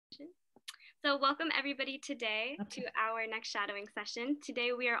So welcome everybody today to our next shadowing session. Today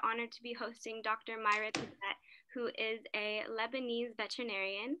we are honored to be hosting Dr. Myra Tabet, who is a Lebanese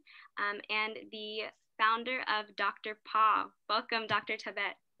veterinarian and the founder of Dr. Paw. Welcome, Dr.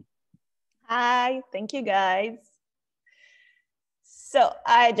 Tabet. Hi, thank you guys. So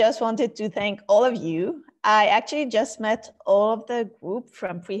I just wanted to thank all of you. I actually just met all of the group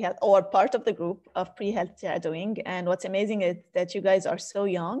from pre-health, or part of the group of pre-health shadowing. And what's amazing is that you guys are so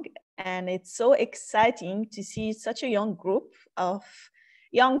young, and it's so exciting to see such a young group of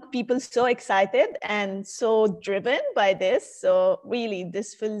young people so excited and so driven by this. So really,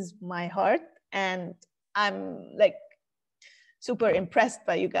 this fills my heart, and I'm like super impressed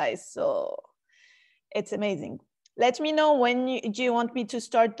by you guys. So it's amazing. Let me know when do you want me to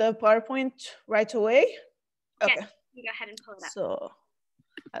start the PowerPoint right away? Okay. Yes, you go ahead and pull it up. So,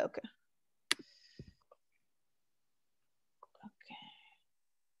 okay.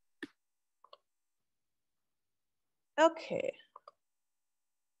 Okay.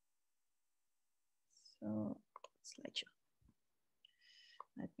 So, slideshow.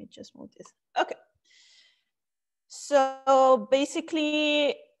 Let me just move this. Okay. So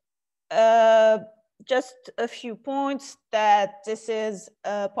basically, just a few points that this is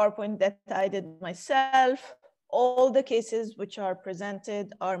a PowerPoint that I did myself. All the cases which are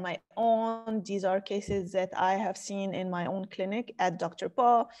presented are my own. These are cases that I have seen in my own clinic at Dr.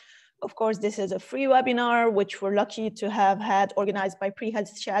 Paw. Of course, this is a free webinar, which we're lucky to have had organized by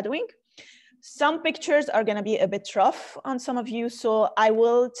Pre-Health Shadowing. Some pictures are gonna be a bit rough on some of you, so I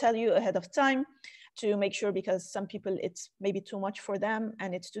will tell you ahead of time to make sure, because some people it's maybe too much for them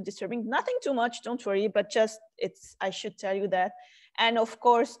and it's too disturbing. Nothing too much, don't worry, but just I should tell you that. And of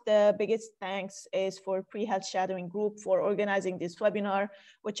course, the biggest thanks is for Pre-Health Shadowing Group for organizing this webinar,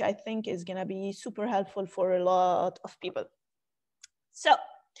 which I think is gonna be super helpful for a lot of people. So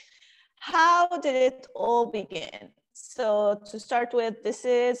how did it all begin? So to start with, this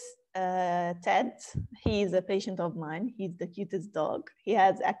is Ted. He's a patient of mine. He's the cutest dog. He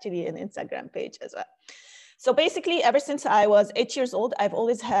has actually an Instagram page as well. So basically, ever since I was 8 years old, I've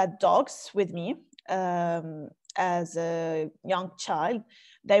always had dogs with me as a young child.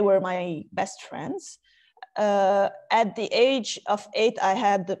 They were my best friends. At the age of 8, I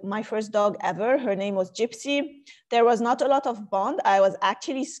had my first dog ever. Her name was Gypsy. There was not a lot of bond. I was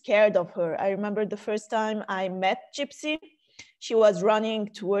actually scared of her. I remember the first time I met Gypsy, she was running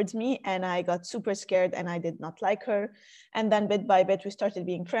towards me and I got super scared and I did not like her. And then bit by bit, we started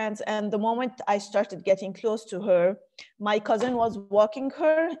being friends. And the moment I started getting close to her, my cousin was walking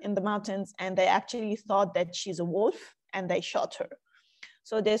her in the mountains and they actually thought that she's a wolf and they shot her.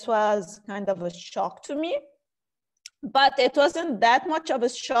 So this was kind of a shock to me, but it wasn't that much of a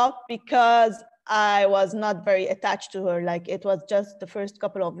shock because I was not very attached to her. Like it was just the first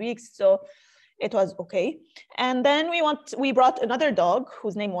couple of weeks. So it was okay. And then we brought another dog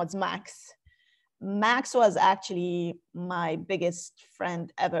whose name was Max. Max was actually my biggest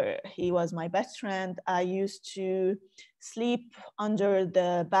friend ever. He was my best friend. I used to sleep under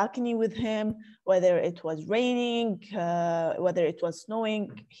the balcony with him, whether it was raining, whether it was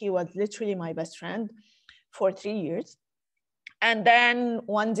snowing. He was literally my best friend for 3 years. And then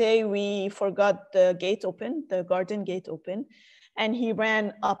one day we forgot the gate open, the garden gate open, and he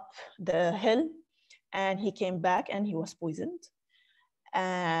ran up the hill and he came back and he was poisoned.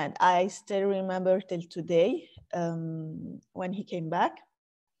 And I still remember till today when he came back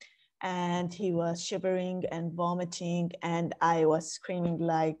and he was shivering and vomiting and I was screaming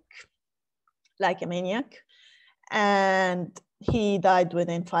like a maniac. And he died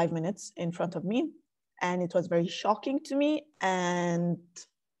within 5 minutes in front of me. And it was very shocking to me and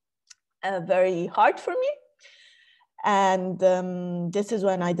very hard for me. And this is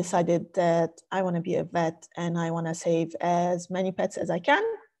when I decided that I want to be a vet and I want to save as many pets as I can.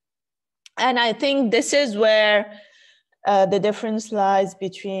 And I think this is where the difference lies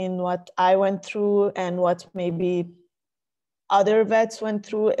between what I went through and what maybe other vets went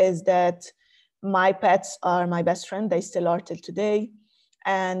through, is that my pets are my best friend. They still are till today.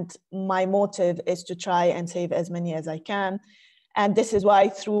 And my motive is to try and save as many as I can. And this is why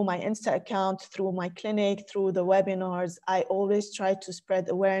through my Insta account, through my clinic, through the webinars, I always try to spread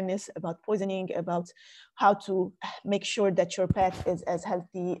awareness about poisoning, about how to make sure that your pet is as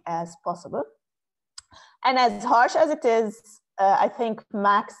healthy as possible. And as harsh as it is, I think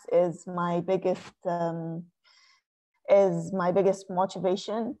Max is my biggest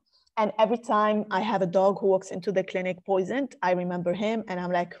motivation. And every time I have a dog who walks into the clinic poisoned, I remember him and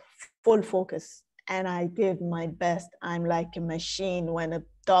I'm like full focus. And I give my best. I'm like a machine when a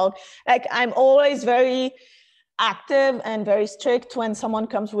dog, like I'm always very, active and very strict when someone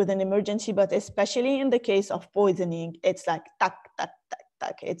comes with an emergency, but especially in the case of poisoning, it's like tuck, tuck, tuck,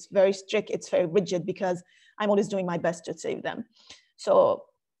 tuck. It's very strict, it's very rigid because I'm always doing my best to save them. So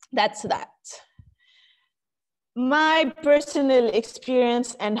that's that. My personal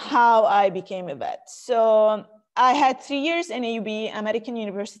experience and how I became a vet. So I had 3 years in AUB, American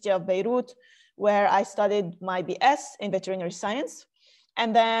University of Beirut, where I studied my BS in veterinary science.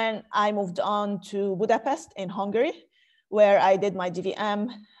 And then I moved on to Budapest in Hungary, where I did my DVM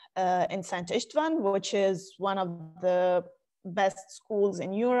in Szent Istvan, which is one of the best schools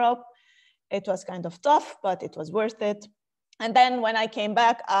in Europe. It was kind of tough, but it was worth it. And then when I came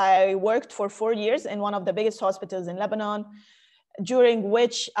back, I worked for 4 years in one of the biggest hospitals in Lebanon, during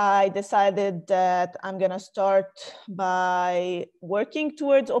which I decided that I'm gonna start by working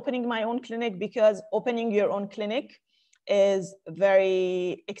towards opening my own clinic, because opening your own clinic is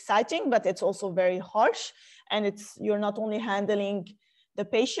very exciting, but it's also very harsh. And you're not only handling the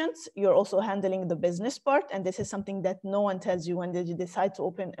patients, you're also handling the business part. And this is something that no one tells you when you decide to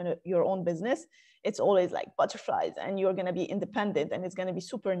open your own business. It's always like butterflies and you're gonna be independent and it's gonna be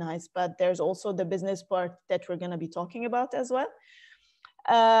super nice, but there's also the business part that we're gonna be talking about as well.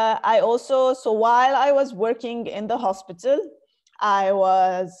 So while I was working in the hospital, I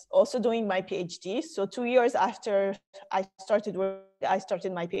was also doing my PhD. So 2 years after I started work, I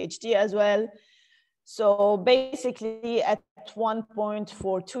started my PhD as well. So basically at one point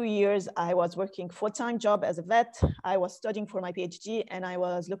for 2 years, I was working full-time job as a vet. I was studying for my PhD and I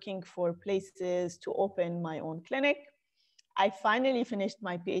was looking for places to open my own clinic. I finally finished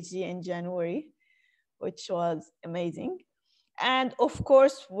my PhD in January, which was amazing. And of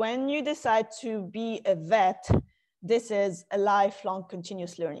course, when you decide to be a vet, this is a lifelong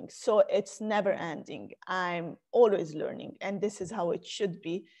continuous learning. So it's never ending. I'm always learning, and this is how it should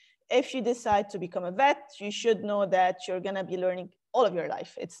be. If you decide to become a vet, you should know that you're gonna be learning all of your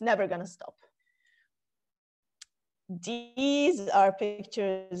life. It's never gonna stop. These are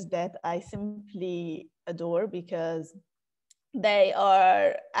pictures that I simply adore because they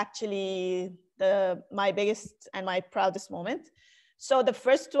are actually my biggest and my proudest moment. So the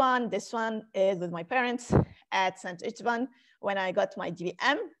first one, this one is with my parents at Szent Istvan when I got my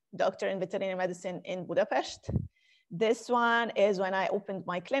DVM, Doctorate in Veterinary Medicine in Budapest. This one is when I opened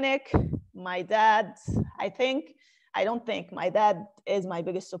my clinic. My dad, my dad is my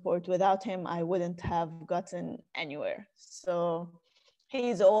biggest support. Without him, I wouldn't have gotten anywhere. So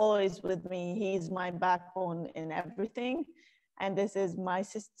he's always with me. He's my backbone in everything. And this is my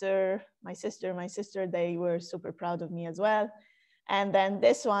sister, they were super proud of me as well. And then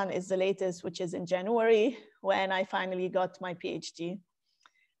this one is the latest, which is in January, when I finally got my PhD.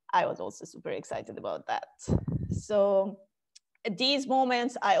 I was also super excited about that. So at these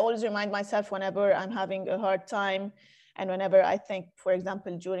moments, I always remind myself whenever I'm having a hard time and whenever I think, for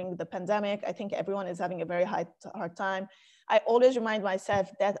example, during the pandemic, I think everyone is having a very hard time. I always remind myself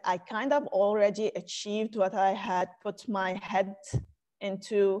that I kind of already achieved what I had put my head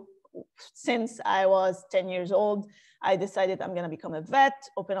into since I was 10 years old. I decided I'm gonna become a vet,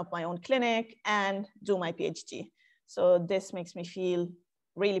 open up my own clinic, and do my PhD. So this makes me feel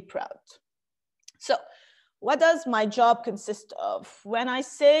really proud. So what does my job consist of? When I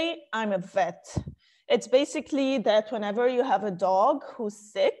say I'm a vet, it's basically that whenever you have a dog who's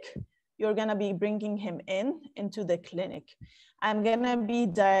sick, you're gonna be bringing him into the clinic. I'm gonna be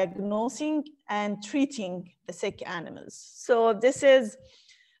diagnosing and treating the sick animals. So this is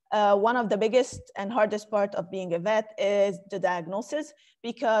one of the biggest and hardest part of being a vet is the diagnosis,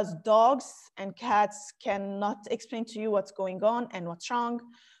 because dogs and cats cannot explain to you what's going on and what's wrong.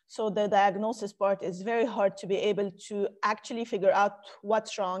 So the diagnosis part is very hard to be able to actually figure out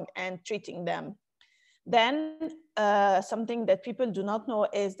what's wrong and treating them. Then something that people do not know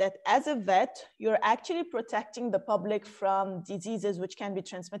is that as a vet, you're actually protecting the public from diseases which can be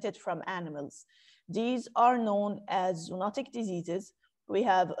transmitted from animals. These are known as zoonotic diseases. We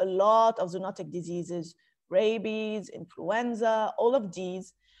have a lot of zoonotic diseases, rabies, influenza, all of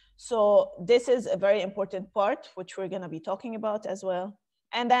these. So this is a very important part, which we're gonna be talking about as well.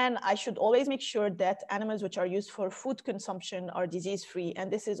 And then I should always make sure that animals which are used for food consumption are disease-free.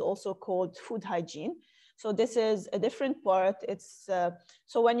 And this is also called food hygiene. So this is a different part.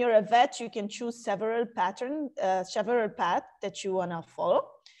 So when you're a vet, you can choose several paths that you wanna follow.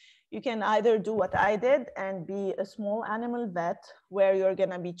 You can either do what I did and be a small animal vet where you're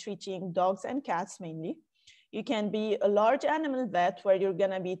gonna be treating dogs and cats mainly. You can be a large animal vet where you're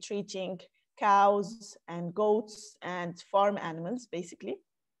gonna be treating cows and goats and farm animals, basically.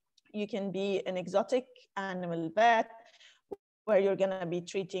 You can be an exotic animal vet where you're gonna be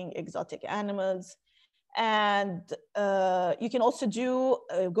treating exotic animals. And you can also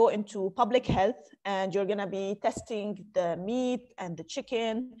go into public health, and you're gonna be testing the meat and the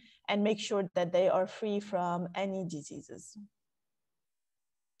chicken and make sure that they are free from any diseases.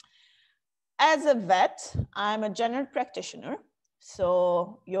 As a vet, I'm a general practitioner.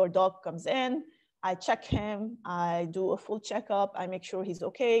 So your dog comes in, I check him, I do a full checkup, I make sure he's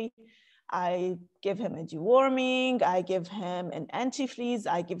okay. I give him a deworming, I give him an anti-fleas,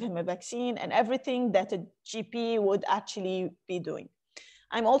 I give him a vaccine, and everything that a GP would actually be doing.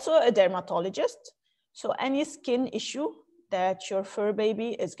 I'm also a dermatologist. So any skin issue that your fur baby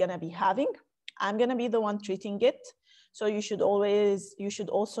is gonna be having, I'm gonna be the one treating it. So you should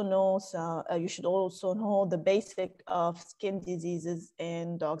also know the basic of skin diseases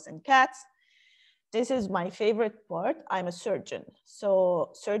in dogs and cats. This is my favorite part. I'm a surgeon.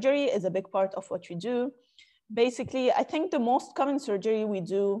 So surgery is a big part of what we do. Basically, I think the most common surgery we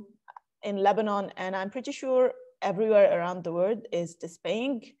do in Lebanon, and I'm pretty sure everywhere around the world, is the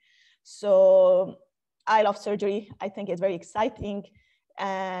spaying. So I love surgery. I think it's very exciting.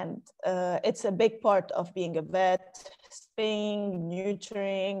 And it's a big part of being a vet: spaying,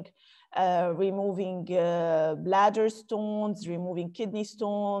 neutering, removing bladder stones, removing kidney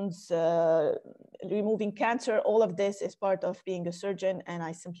stones, removing cancer. All of this is part of being a surgeon, and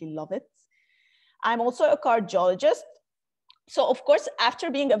I simply love it. I'm also a cardiologist. So of course, after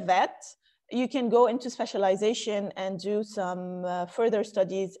being a vet, you can go into specialization and do some further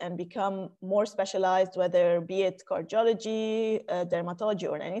studies and become more specialized, whether be it cardiology, dermatology,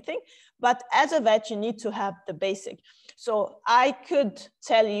 or anything. But as a vet, you need to have the basic. So I could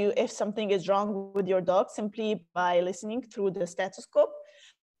tell you if something is wrong with your dog simply by listening through the stethoscope.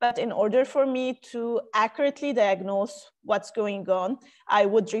 But in order for me to accurately diagnose what's going on, I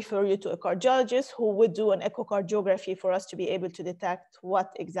would refer you to a cardiologist who would do an echocardiography for us to be able to detect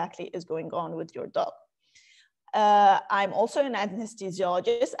what exactly is going on with your dog. I'm also an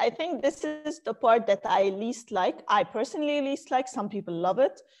anesthesiologist. I think this is the part that I least like. I personally least like. Some people love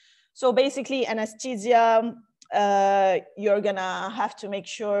it. So basically, anesthesia, you're gonna have to make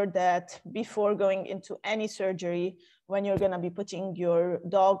sure that before going into any surgery, when you're gonna be putting your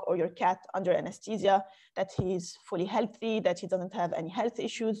dog or your cat under anesthesia, that he's fully healthy, that he doesn't have any health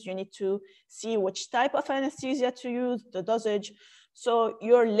issues. You need to see which type of anesthesia to use, the dosage. So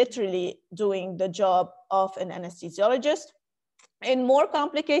you're literally doing the job of an anesthesiologist. In more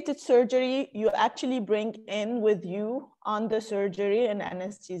complicated surgery, you actually bring in with you on the surgery an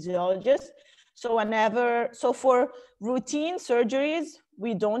anesthesiologist. So for routine surgeries,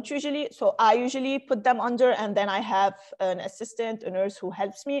 we don't usually, so I usually put them under, and then I have an assistant, a nurse who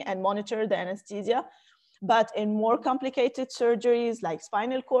helps me and monitor the anesthesia. But in more complicated surgeries, like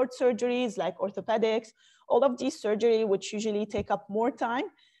spinal cord surgeries, like orthopedics, all of these surgeries, which usually take up more time,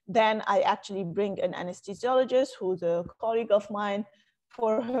 then I actually bring an anesthesiologist who's a colleague of mine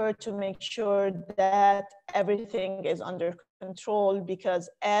for her to make sure that everything is under control, because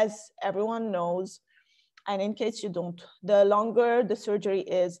as everyone knows, and in case you don't, the longer the surgery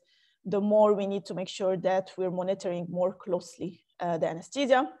is, the more we need to make sure that we're monitoring more closely the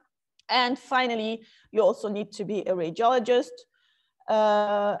anesthesia. And finally, you also need to be a radiologist.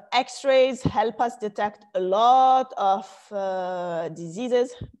 X-rays help us detect a lot of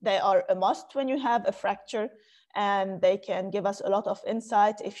diseases. They are a must when you have a fracture, and they can give us a lot of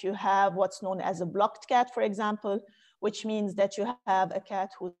insight if you have what's known as a blocked cat, for example, which means that you have a cat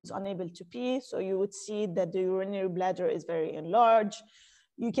who's unable to pee. So you would see that the urinary bladder is very enlarged.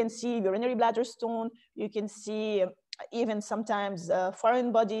 You can see urinary bladder stone. You can see even sometimes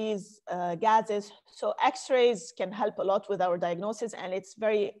foreign bodies, gases. So X-rays can help a lot with our diagnosis, and it's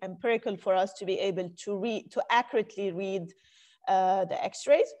very empirical for us to be able to accurately read the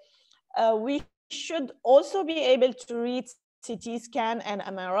X-rays. We should also be able to read CT scan and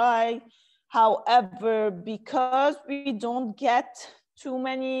MRI. However, because we don't get too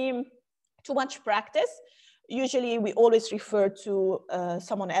much practice, usually we always refer to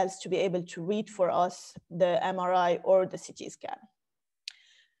someone else to be able to read for us the MRI or the CT scan.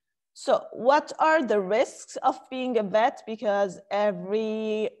 So what are the risks of being a vet? Because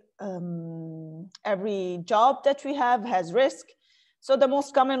every job that we have has risk. So the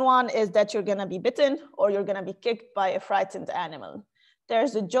most common one is that you're gonna be bitten or you're gonna be kicked by a frightened animal.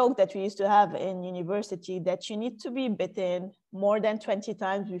 There's a joke that we used to have in university that you need to be bitten more than 20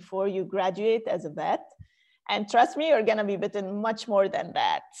 times before you graduate as a vet. And trust me, you're gonna be bitten much more than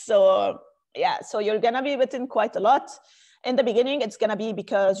that. So yeah, so you're gonna be bitten quite a lot. In the beginning, it's gonna be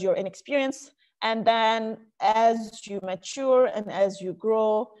because you're inexperienced. And then as you mature and as you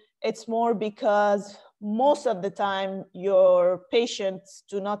grow, it's more because most of the time your patients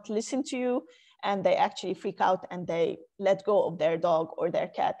do not listen to you and they actually freak out and they let go of their dog or their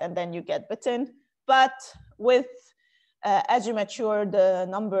cat, and then you get bitten. But with as you mature, the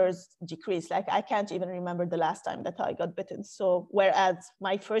numbers decrease. Like I can't even remember the last time that I got bitten. So whereas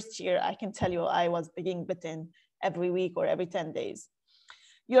my first year, I can tell you I was being bitten every week or every 10 days.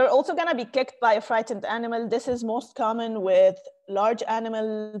 You're also gonna be kicked by a frightened animal. This is most common with large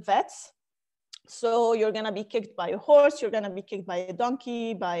animal vets. So you're gonna be kicked by a horse, you're gonna be kicked by a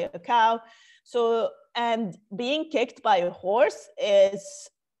donkey, by a cow. So, and being kicked by a horse is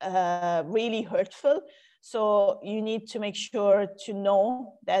really hurtful. So you need to make sure to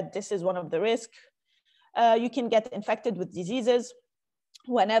know that this is one of the risks. You can get infected with diseases.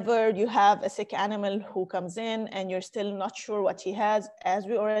 Whenever you have a sick animal who comes in and you're still not sure what he has, as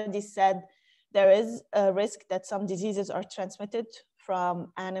we already said, there is a risk that some diseases are transmitted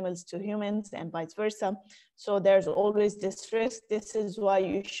from animals to humans and vice versa. So there's always this risk. This is why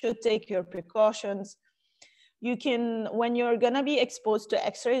you should take your precautions. You can, when you're gonna be exposed to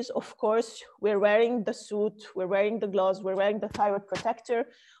x-rays, of course, we're wearing the suit, we're wearing the gloves, we're wearing the thyroid protector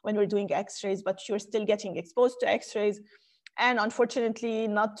when we're doing x-rays, but you're still getting exposed to x-rays. And unfortunately,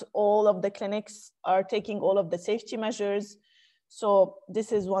 not all of the clinics are taking all of the safety measures. So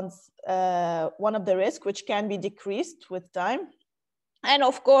this is one of the risks which can be decreased with time. And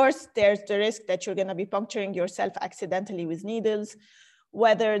of course, there's the risk that you're gonna be puncturing yourself accidentally with needles,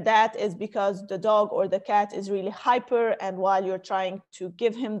 whether that is because the dog or the cat is really hyper and while you're trying to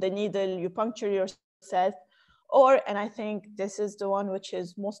give him the needle, you puncture yourself, or, and I think this is the one which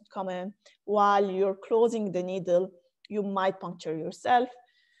is most common, while you're closing the needle, you might puncture yourself.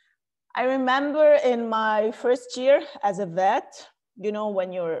 I remember in my first year as a vet, you know,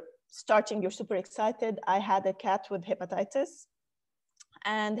 when you're starting, you're super excited. I had a cat with hepatitis.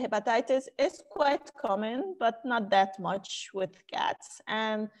 And hepatitis is quite common, but not that much with cats.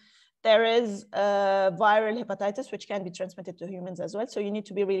 And there is viral hepatitis, which can be transmitted to humans as well. So you need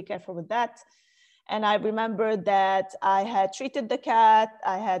to be really careful with that. And I remember that I had treated the cat,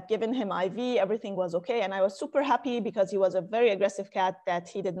 I had given him IV, everything was okay. And I was super happy because he was a very aggressive cat that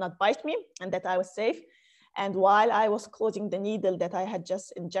he did not bite me and that I was safe. And while I was closing the needle that I had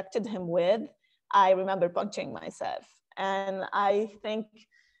just injected him with, I remember puncturing myself. And I think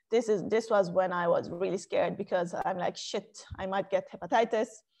this was when I was really scared because I'm like, shit, I might get hepatitis.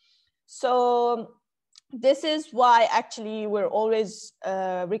 So this is why actually we're always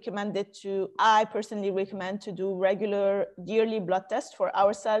recommended to, I personally recommend to do regular yearly blood tests for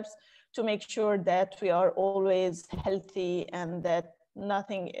ourselves to make sure that we are always healthy and that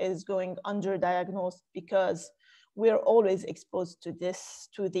nothing is going underdiagnosed because we're always exposed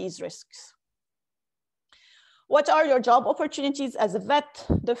to these risks. What are your job opportunities as a vet?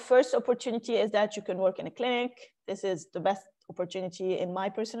 The first opportunity is that you can work in a clinic. This is the best opportunity in my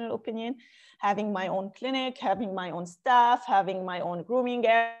personal opinion. Having my own clinic, having my own staff, having my own grooming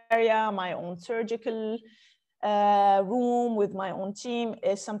area, my own surgical room with my own team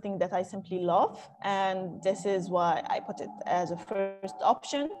is something that I simply love. And this is why I put it as a first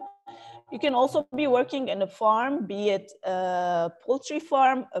option. You can also be working in a farm, be it a poultry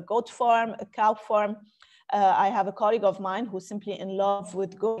farm, a goat farm, a cow farm. I have a colleague of mine who's simply in love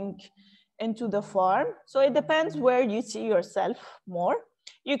with going into the farm. So it depends where you see yourself more.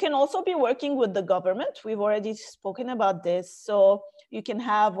 You can also be working with the government. We've already spoken about this. So you can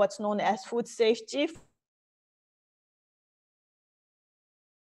have what's known as food safety,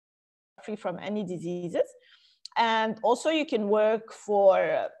 free from any diseases. And also you can work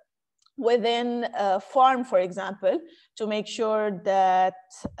for within a farm, for example, to make sure that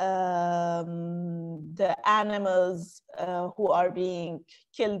the animals who are being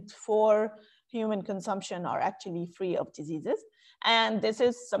killed for human consumption are actually free of diseases. And this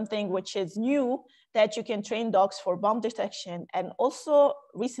is something which is new, that you can train dogs for bomb detection. And also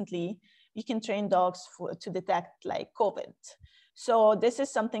recently, you can train dogs to detect like COVID. So this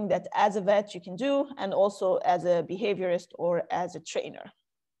is something that as a vet you can do, and also as a behaviorist or as a trainer.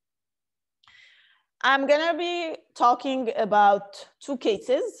 I'm gonna be talking about two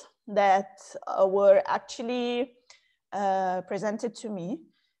cases that were actually presented to me.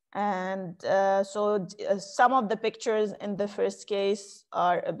 And some of the pictures in the first case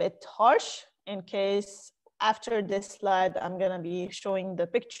are a bit harsh. In case after this slide, I'm gonna be showing the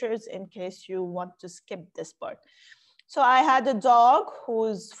pictures in case you want to skip this part. So I had a dog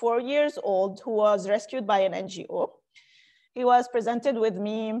who's 4 years old who was rescued by an NGO. He was presented with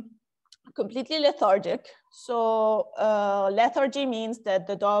me completely lethargic. So lethargy means that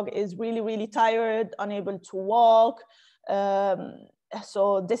the dog is really, really tired, unable to walk.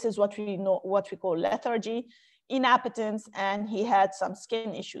 So this is what we call lethargy. inappetence, and he had some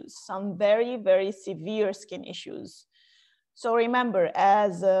skin issues, some very, very severe skin issues. So remember,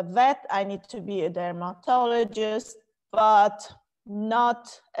 as a vet, I need to be a dermatologist, but not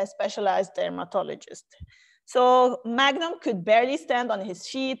a specialized dermatologist. So Magnum could barely stand on his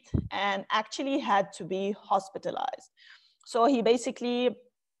feet and actually had to be hospitalized. So he basically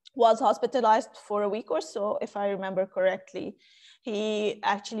was hospitalized for a week or so, if I remember correctly. He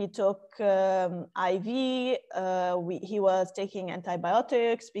actually took IV. He was taking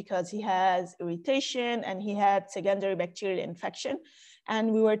antibiotics because he has irritation and he had secondary bacterial infection.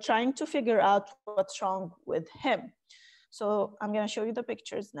 And we were trying to figure out what's wrong with him. So I'm going to show you the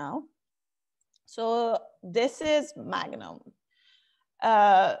pictures now. So this is Magnum.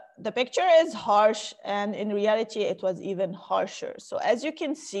 The picture is harsh, and in reality, it was even harsher. So as you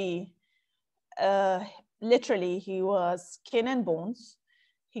can see, literally, he was skin and bones.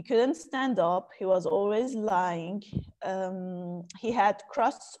 He couldn't stand up. He was always lying. He had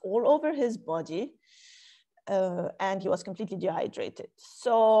crusts all over his body, and he was completely dehydrated.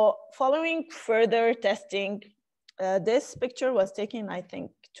 So following further testing, this picture was taken, I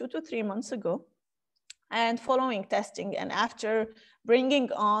think, 2 to 3 months ago. And following testing, and after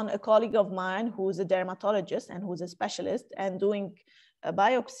bringing on a colleague of mine who's a dermatologist and who's a specialist and doing a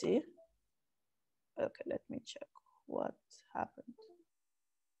biopsy. Okay, let me check what happened.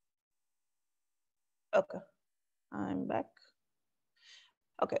 Okay, I'm back.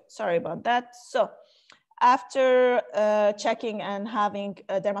 Okay, sorry about that. So after checking and having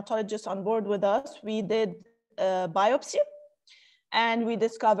a dermatologist on board with us, we did a biopsy. And we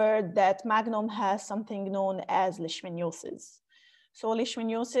discovered that Magnum has something known as leishmaniasis. So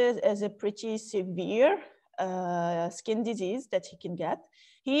leishmaniasis is a pretty severe skin disease that he can get.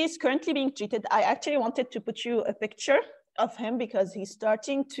 He is currently being treated. I actually wanted to put you a picture of him because he's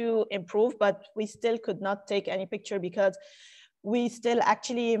starting to improve, but we still could not take any picture because we still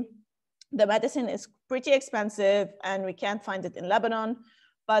actually, the medicine is pretty expensive and we can't find it in Lebanon.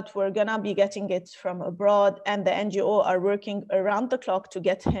 But we're gonna be getting it from abroad, and the NGO are working around the clock to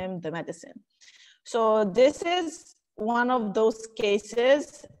get him the medicine. So this is one of those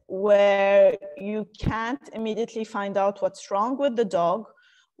cases where you can't immediately find out what's wrong with the dog,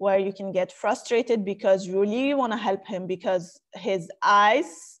 where you can get frustrated because you really wanna help him because his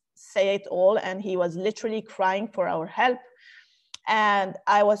eyes say it all, and he was literally crying for our help. And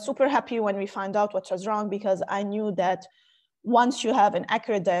I was super happy when we found out what was wrong because I knew that once you have an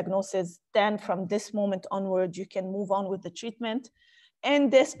accurate diagnosis, then from this moment onward, you can move on with the treatment. In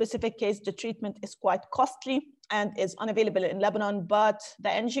this specific case, the treatment is quite costly and is unavailable in Lebanon, but the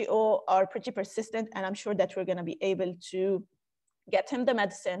NGO are pretty persistent, and I'm sure that we're gonna be able to get him the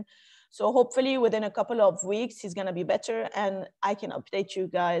medicine. So hopefully within a couple of weeks, he's gonna be better, and I can update you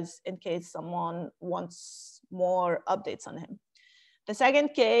guys in case someone wants more updates on him. The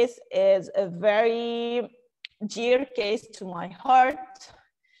second case is a very dear case to my heart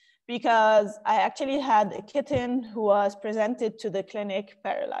because I actually had a kitten who was presented to the clinic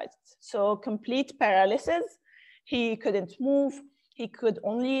paralyzed. So complete paralysis. He couldn't move. He could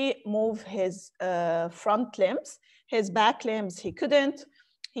only move his front limbs. His back limbs, he couldn't.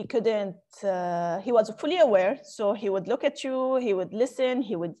 He was fully aware. So he would look at you, he would listen,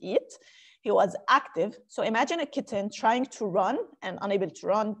 he would eat. He was active. So imagine a kitten trying to run and unable to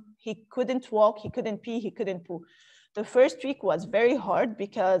run. He couldn't walk, he couldn't pee, he couldn't poo. The first week was very hard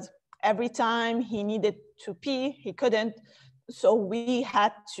because every time he needed to pee, he couldn't. So we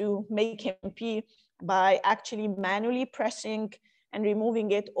had to make him pee by actually manually pressing and removing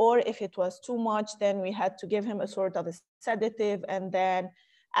it. Or if it was too much, then we had to give him a sort of a sedative and then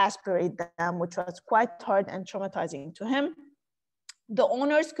aspirate them, which was quite hard and traumatizing to him. The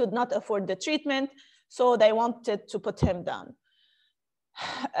owners could not afford the treatment, so they wanted to put him down.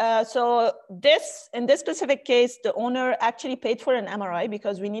 So in this specific case, the owner actually paid for an MRI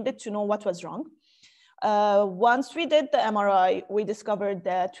because we needed to know what was wrong. Once we did the MRI, we discovered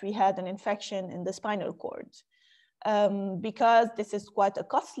that we had an infection in the spinal cord. Because this is quite a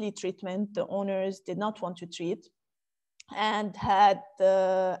costly treatment, the owners did not want to treat and had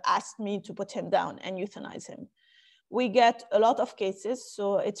asked me to put him down and euthanize him. We get a lot of cases,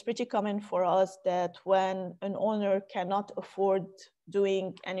 so it's pretty common for us that when an owner cannot afford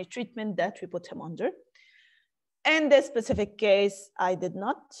doing any treatment that we put him under. In this specific case, I did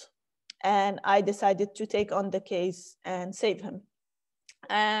not, and I decided to take on the case and save him.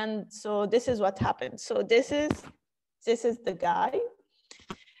 And so this is what happened. So this is the guy.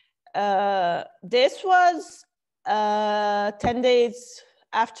 This was 10 days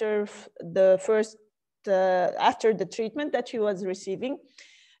after the treatment that he was receiving.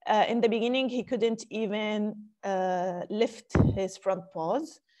 In the beginning, he couldn't even lift his front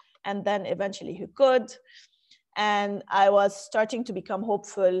paws, and then eventually he could. And I was starting to become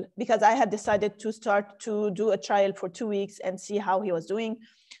hopeful because I had decided to start to do a trial for 2 weeks and see how he was doing.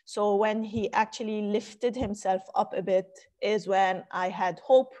 So when he actually lifted himself up a bit is when I had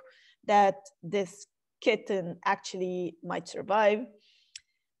hope that this kitten actually might survive.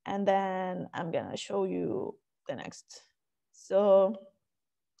 And then I'm gonna show you the next. So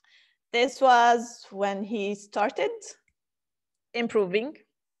this was when he started improving.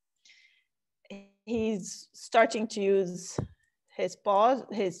 He's starting to use his paws,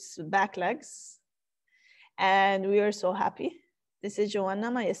 his back legs, and we were so happy. This is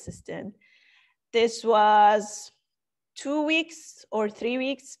Joanna, my assistant. This was 2 weeks or 3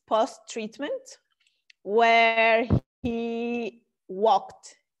 weeks post-treatment where he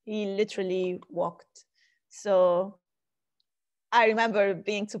walked. He literally walked. So I remember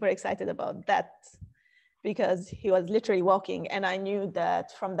being super excited about that because he was literally walking, and I knew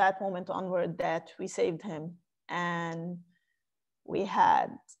that from that moment onward that we saved him, and we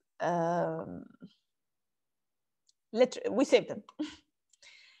had we saved him.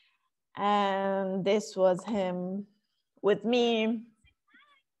 And this was him with me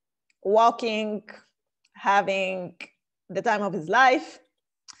walking, having the time of his life,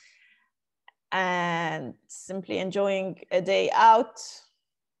 and simply enjoying a day out.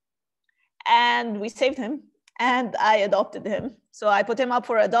 And we saved him, and I adopted him. So I put him up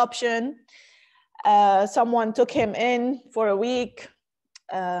for adoption. Someone took him in for a week,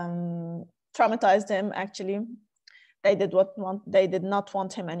 traumatized him actually. They did not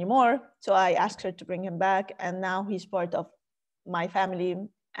want him anymore. So I asked her to bring him back, and now he's part of my family,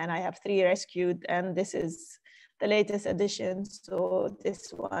 and I have 3 rescued, and this is the latest addition. So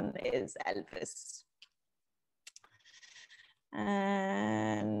this one is Elvis.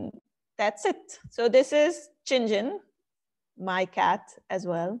 And that's it. So this is Chinjin, my cat as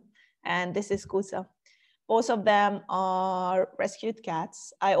well. And this is Kusa. Both of them are rescued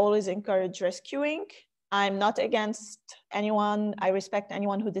cats. I always encourage rescuing. I'm not against anyone. I respect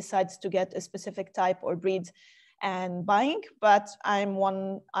anyone who decides to get a specific type or breed and buying, but I'm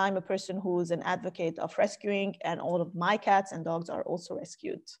a person who's an advocate of rescuing, and all of my cats and dogs are also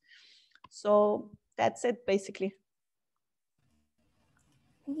rescued. So that's it basically.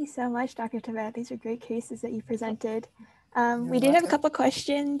 Thank you so much, Dr. Tabet. These are great cases that you presented. We did have a couple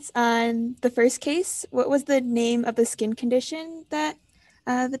questions on the first case. What was the name of the skin condition that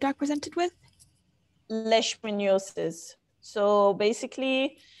the dog presented with? Leishmaniasis. So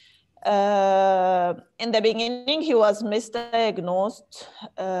basically, in the beginning, he was misdiagnosed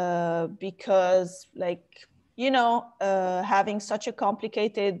because, having such a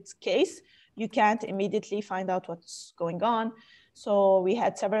complicated case, you can't immediately find out what's going on. So we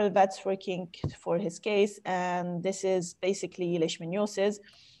had several vets working for his case, and this is basically leishmaniasis,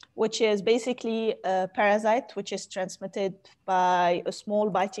 which is basically a parasite which is transmitted by a small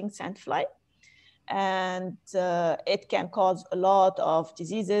biting sandfly. And it can cause a lot of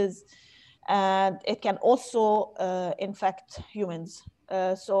diseases, and it can also infect humans.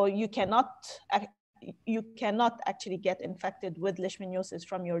 So you cannot actually get infected with leishmaniasis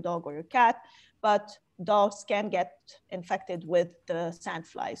from your dog or your cat, but dogs can get infected with the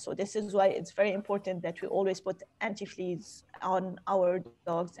sandfly. So this is why it's very important that we always put anti-fleas on our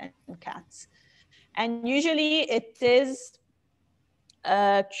dogs and cats. And usually it is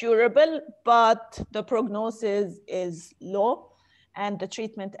curable, but the prognosis is low, and the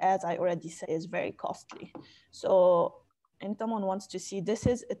treatment, as I already said, is very costly. So if someone wants to see, this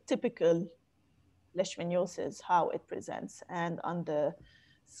is a typical leishmaniasis, how it presents, and on the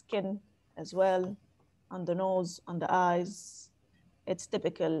skin as well, on the nose, on the eyes, it's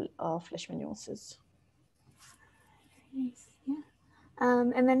typical of leishmaniasis. Nice. Yeah.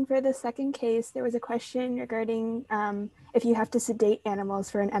 And then for the second case, there was a question regarding if you have to sedate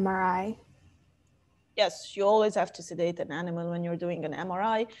animals for an MRI. Yes, you always have to sedate an animal when you're doing an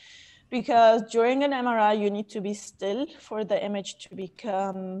MRI, because during an MRI, you need to be still for the image to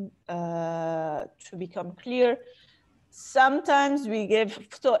become clear. Sometimes we give,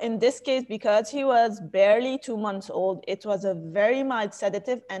 so in this case, because he was barely 2 months old, it was a very mild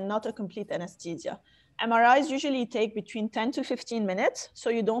sedative and not a complete anesthesia. MRIs usually take between 10 to 15 minutes, so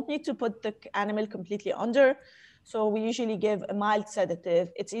you don't need to put the animal completely under. So we usually give a mild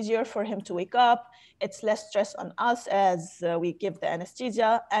sedative. It's easier for him to wake up. It's less stress on us as we give the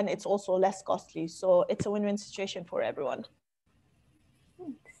anesthesia, and it's also less costly. So it's a win-win situation for everyone.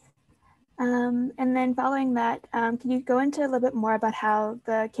 And then following that, can you go into a little bit more about how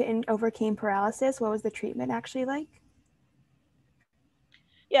the kitten overcame paralysis? What was the treatment actually like?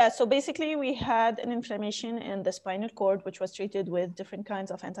 Yeah, so basically we had an inflammation in the spinal cord, which was treated with different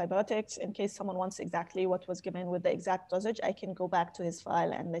kinds of antibiotics. In case someone wants exactly what was given with the exact dosage, I can go back to his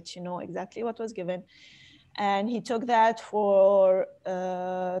file and let you know exactly what was given. And he took that for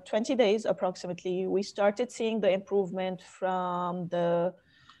 20 days approximately. We started seeing the improvement from the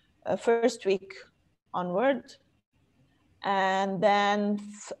first week onward. And then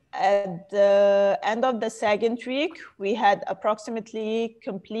at the end of the second week, we had approximately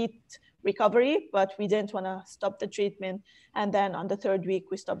complete recovery, but we didn't want to stop the treatment. And then on the third week,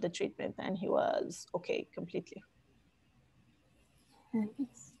 we stopped the treatment and he was okay completely.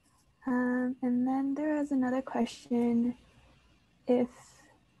 Nice. And then there was another question. If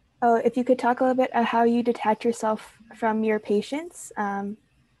you could talk a little bit about how you detach yourself from your patients. I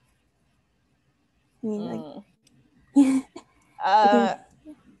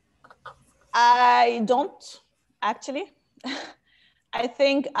don't actually. I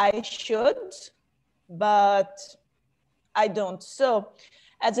think I should, but I don't. So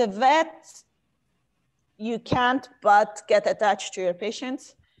as a vet, you can't but get attached to your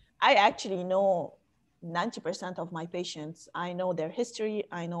patients. I actually know 90% of my patients. I know their history.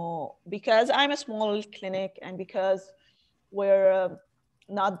 I know, because I'm a small clinic and because we're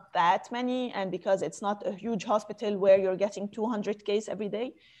not that many and because it's not a huge hospital where you're getting 200 cases every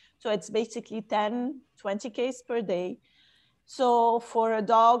day. So it's basically 10, 20 cases per day. So for a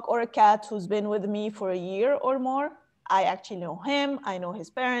dog or a cat who's been with me for a year or more, I actually know him, I know his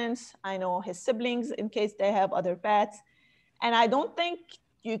parents, I know his siblings in case they have other pets. And I don't think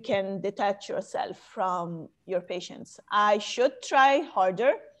you can detach yourself from your patients. I should try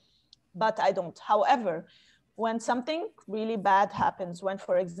harder, but I don't. However, when something really bad happens, when,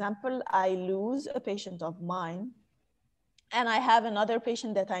 for example, I lose a patient of mine and I have another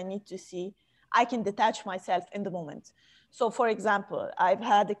patient that I need to see, I can detach myself in the moment. So for example, I've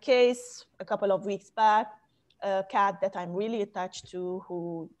had a case a couple of weeks back, a cat that I'm really attached to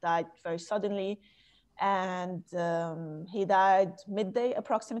who died very suddenly. And he died midday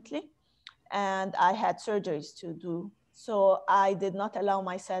approximately. And I had surgeries to do. So I did not allow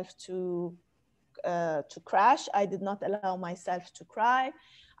myself to crash. I did not allow myself to cry.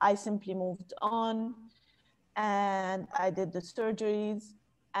 I simply moved on and I did the surgeries.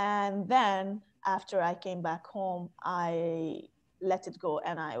 And then after I came back home, I let it go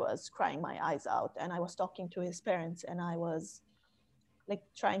and I was crying my eyes out and I was talking to his parents and I was like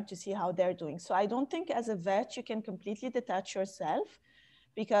trying to see how they're doing. So I don't think as a vet, you can completely detach yourself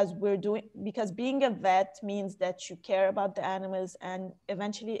because being a vet means that you care about the animals. And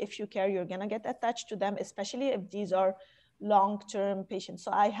eventually if you care, you're gonna get attached to them, especially if these are long-term patients.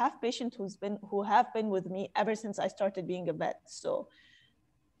 So I have patients who have been with me ever since I started being a vet. So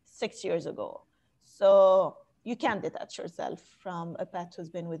 6 years ago. So you can't detach yourself from a pet who's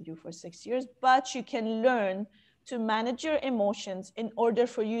been with you for 6 years, but you can learn to manage your emotions in order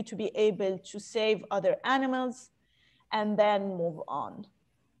for you to be able to save other animals and then move on.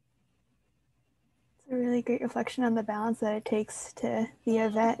 It's a really great reflection on the balance that it takes to be a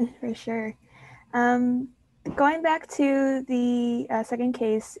vet, for sure. Going back to the second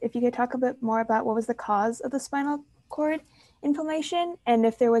case, if you could talk a bit more about what was the cause of the spinal cord inflammation and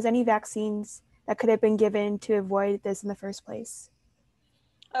if there was any vaccines that could have been given to avoid this in the first place.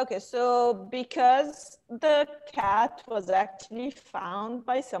 Okay, so because the cat was actually found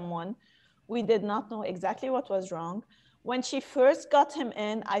by someone, we did not know exactly what was wrong. When she first got him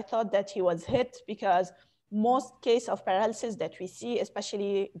in, I thought that he was hit because most case of paralysis that we see,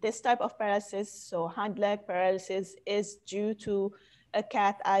 especially this type of paralysis, so hind leg paralysis, is due to a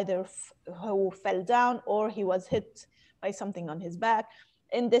cat either who fell down or he was hit by something on his back.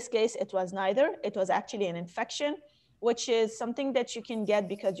 In this case, it was neither. It was actually an infection, which is something that you can get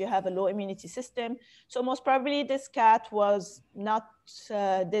because you have a low immunity system. So most probably this cat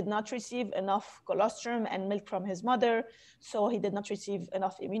did not receive enough colostrum and milk from his mother. So he did not receive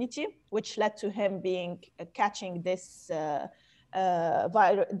enough immunity, which led to him catching this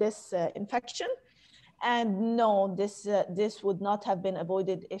infection. And no, this would not have been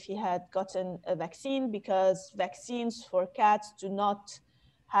avoided if he had gotten a vaccine, because vaccines for cats do not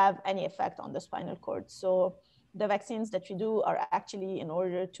have any effect on the spinal cord. So the vaccines that we do are actually in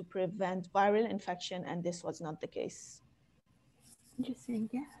order to prevent viral infection, and this was not the case. Interesting,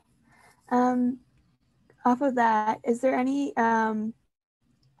 yeah. Off of that, is there any, can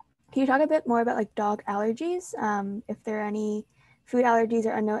you talk a bit more about like dog allergies? If there are any food allergies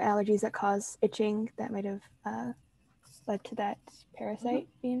or unknown allergies that cause itching that might have led to that parasite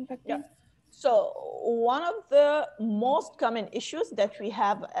being infected? Yeah. So one of the most common issues that we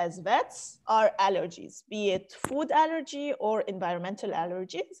have as vets are allergies, be it food allergy or environmental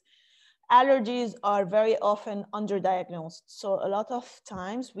allergies. Allergies are very often underdiagnosed. So a lot of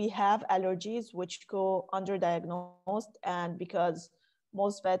times we have allergies which go underdiagnosed, and because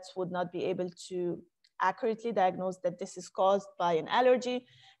most vets would not be able to accurately diagnose that this is caused by an allergy,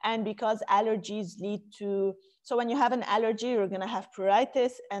 and because allergies lead to, so when you have an allergy, you're gonna have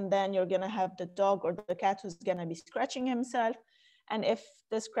pruritus, and then you're gonna have the dog or the cat who's gonna be scratching himself. And if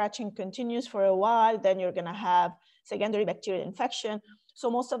the scratching continues for a while, then you're gonna have secondary bacterial infection.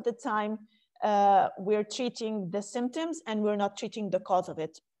 So most of the time, we're treating the symptoms and we're not treating the cause of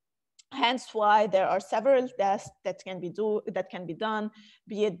it. Hence why there are several tests that can be done,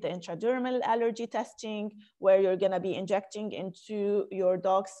 be it the intradermal allergy testing, where you're gonna be injecting into your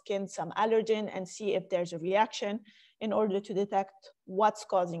dog's skin some allergen and see if there's a reaction in order to detect what's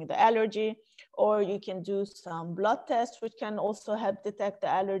causing the allergy. Or you can do some blood tests, which can also help detect the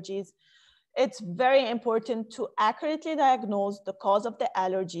allergies. It's very important to accurately diagnose the cause of the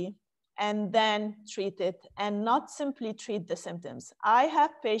allergy and then treat it, and not simply treat the symptoms. I have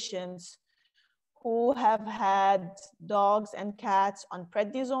patients who have had dogs and cats on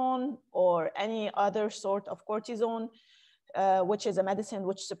prednisone or any other sort of cortisone, which is a medicine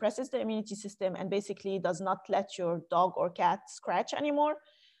which suppresses the immunity system and basically does not let your dog or cat scratch anymore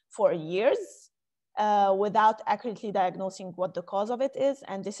for years. Without accurately diagnosing what the cause of it is.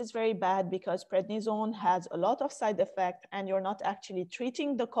 And this is very bad because prednisone has a lot of side effects and you're not actually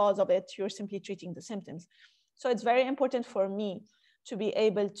treating the cause of it, you're simply treating the symptoms. So it's very important for me to be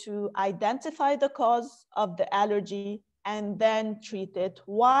able to identify the cause of the allergy and then treat it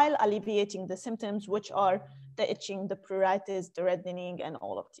while alleviating the symptoms, which are the itching, the pruritus, the reddening, and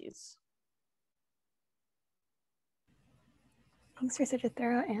all of these. Thanks for such a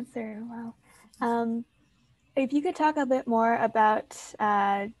thorough answer. Wow. If you could talk a bit more about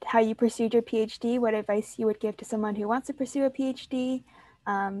how you pursued your PhD, what advice you would give to someone who wants to pursue a PhD?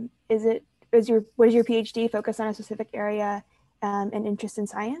 What is your PhD focus on a specific area and interest in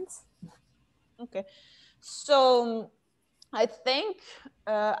science? Okay, so I think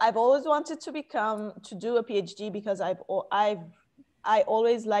I've always wanted to do a PhD because I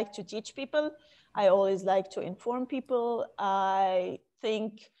always like to teach people. I always like to inform people. I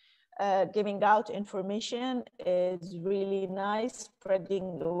think giving out information is really nice.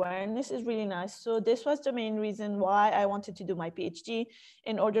 Spreading awareness is really nice. So this was the main reason why I wanted to do my PhD,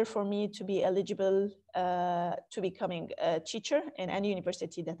 in order for me to be eligible to becoming a teacher in any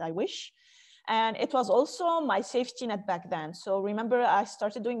university that I wish. And it was also my safety net back then. So remember, I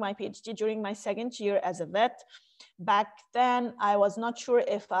started doing my PhD during my second year as a vet. Back then, I was not sure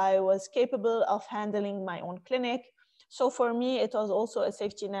if I was capable of handling my own clinic. So for me, it was also a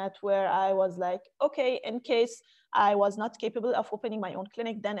safety net where I was like, okay, in case I was not capable of opening my own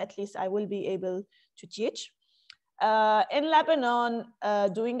clinic, then at least I will be able to teach. In Lebanon,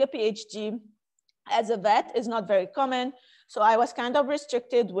 doing a PhD as a vet is not very common. So I was kind of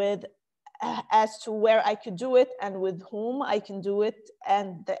restricted with as to where I could do it and with whom I can do it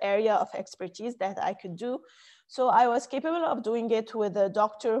and the area of expertise that I could do. So I was capable of doing it with a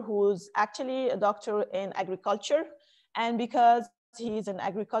doctor who's actually a doctor in agriculture. And because he's an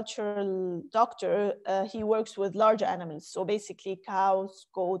agricultural doctor, he works with large animals. So basically cows,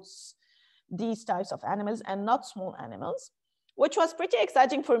 goats, these types of animals, and not small animals, which was pretty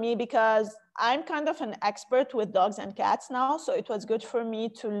exciting for me because I'm kind of an expert with dogs and cats now. So it was good for me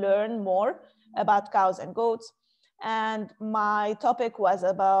to learn more about cows and goats. And my topic was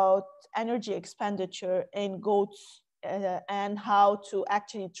about energy expenditure in goats and how to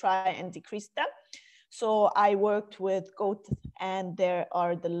actually try and decrease them. So I worked with goats, and they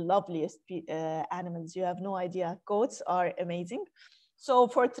are the loveliest animals. You have no idea. Goats are amazing. So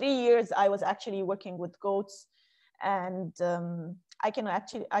for 3 years, I was actually working with goats. And I can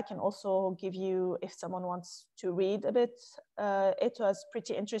also give you, if someone wants to read a bit, it was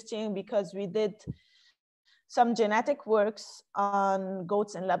pretty interesting because we did some genetic works on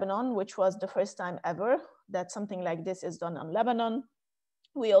goats in Lebanon, which was the first time ever that something like this is done in Lebanon.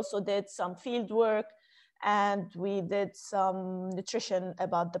 We also did some field work, and we did some nutrition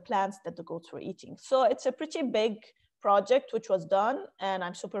about the plants that the goats were eating. So it's a pretty big project which was done, and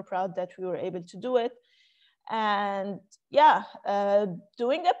I'm super proud that we were able to do it. And yeah,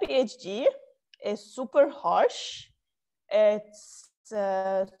 doing a PhD is super harsh. It's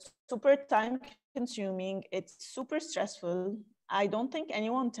super time consuming. It's super stressful. I don't think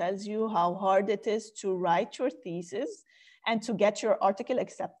anyone tells you how hard it is to write your thesis and to get your article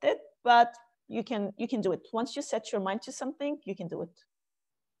accepted, but you can do it. Once you set your mind to something, you can do it.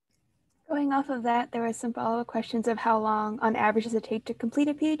 Going off of that, there were some follow-up questions of how long on average does it take to complete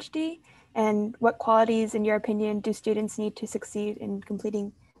a PhD, and what qualities, in your opinion, do students need to succeed in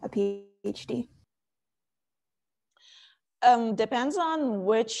completing a PhD? Depends on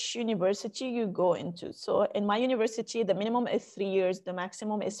which university you go into. So in my university, the minimum is 3 years, the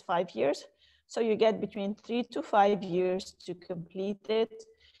maximum is 5 years. So you get between 3 to 5 years to complete it.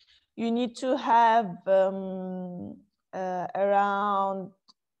 You need to have around,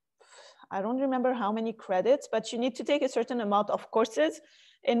 I don't remember how many credits, but you need to take a certain amount of courses.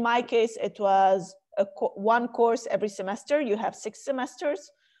 In my case, it was one course every semester. You have 6 semesters,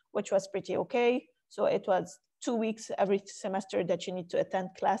 which was pretty okay. So it was 2 weeks every semester that you need to attend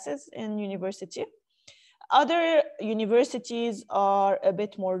classes in university. Other universities are a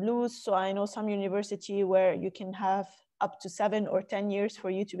bit more loose. So I know some university where you can have up to 7 or 10 years for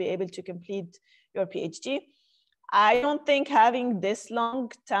you to be able to complete your PhD. I don't think having this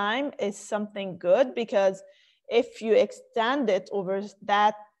long time is something good, because if you extend it over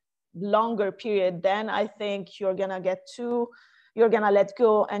that longer period, then I think you're gonna let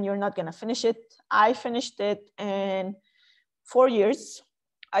go and you're not gonna finish it. I finished it in 4 years.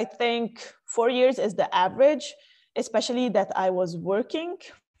 I think 4 years is the average, especially that I was working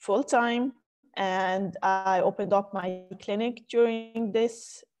full-time and I opened up my clinic during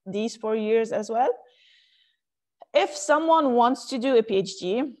these 4 years as well. If someone wants to do a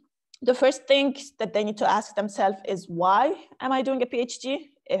PhD, the first thing that they need to ask themselves is, why am I doing a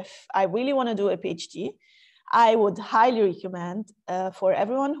PhD? If I really want to do a PhD, I would highly recommend for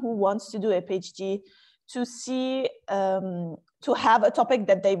everyone who wants to do a PhD to see, to have a topic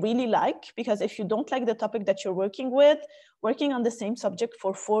that they really like, because if you don't like the topic that you're working with, working on the same subject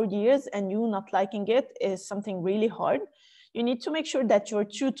for 4 years and you not liking it is something really hard. You need to make sure that your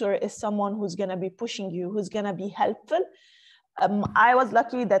tutor is someone who's going to be pushing you, who's going to be helpful. I was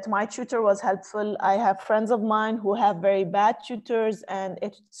lucky that my tutor was helpful. I have friends of mine who have very bad tutors, and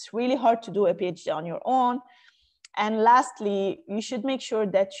it's really hard to do a PhD on your own. And lastly, you should make sure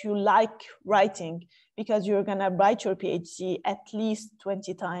that you like writing, because you're going to write your PhD at least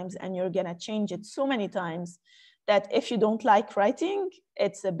 20 times and you're going to change it so many times that if you don't like writing,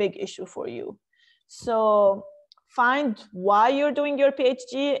 it's a big issue for you. So find why you're doing your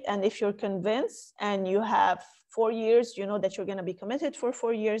PhD, and if you're convinced and you have 4 years, you know that you're going to be committed for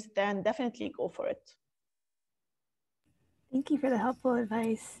 4 years, then definitely go for it. Thank you for the helpful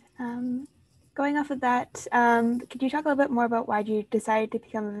advice. Going off of that, could you talk a little bit more about why you decided to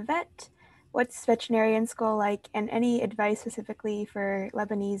become a vet? What's veterinarian school like, and any advice specifically for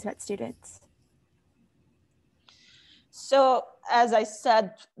Lebanese vet students? So as I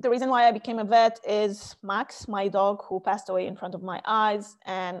said, the reason why I became a vet is Max, my dog, who passed away in front of my eyes.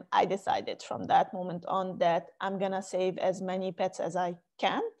 And I decided from that moment on that I'm going to save as many pets as I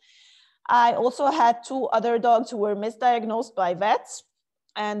can. I also had 2 other dogs who were misdiagnosed by vets.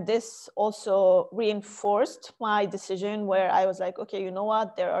 And this also reinforced my decision, where I was like, okay, you know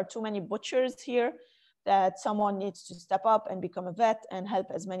what? There are too many butchers here, that someone needs to step up and become a vet and help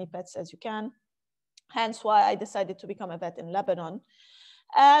as many pets as you can. Hence why I decided to become a vet in Lebanon.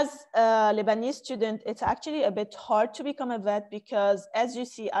 As a Lebanese student, it's actually a bit hard to become a vet, because as you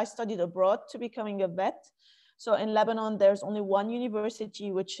see, I studied abroad to becoming a vet. So in Lebanon, there's only one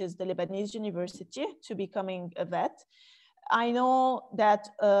university, which is the Lebanese University, to becoming a vet. I know that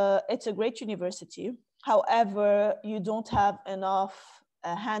it's a great university. However, you don't have enough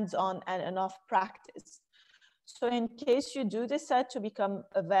hands-on and enough practice. So in case you do decide to become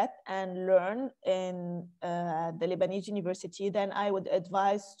a vet and learn in the Lebanese university, then I would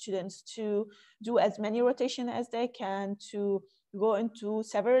advise students to do as many rotations as they can, to go into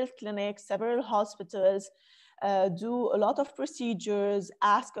several clinics, several hospitals, do a lot of procedures,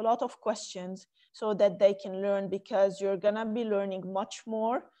 ask a lot of questions so that they can learn, because you're gonna be learning much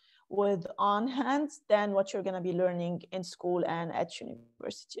more with on hands than what you're gonna be learning in school and at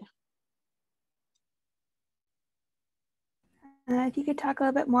university. If you could talk a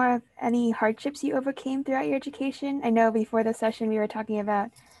little bit more of any hardships you overcame throughout your education. I know before the session we were talking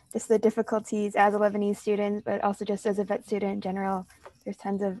about just the difficulties as a Lebanese student, but also just as a vet student in general. There's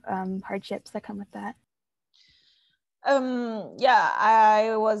tons of hardships that come with that.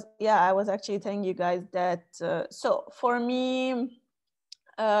 I was actually telling you guys that. So for me,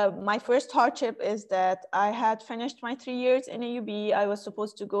 my first hardship is that I had finished my 3 years in AUB. I was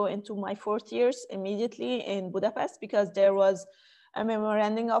supposed to go into my 4th years immediately in Budapest, because there was a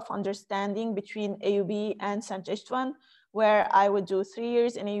memorandum of understanding between AUB and Szent Istvan, where I would do 3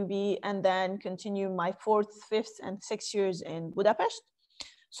 years in AUB and then continue my 4th, 5th, and 6th years in Budapest.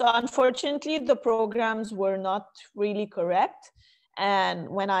 So unfortunately, the programs were not really correct. And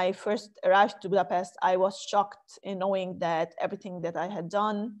when I first arrived to Budapest, I was shocked in knowing that everything that I had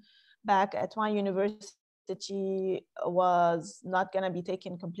done back at my university was not going to be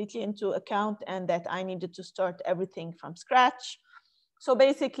taken completely into account, and that I needed to start everything from scratch. So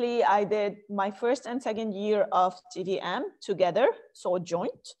basically, I did my first and second year of DVM together, so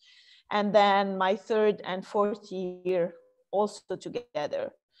joint, and then my third and fourth year also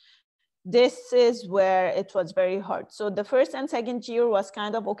together. This is where it was very hard. So the first and second year was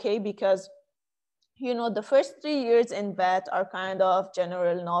kind of okay because, you know, the first 3 years in vet are kind of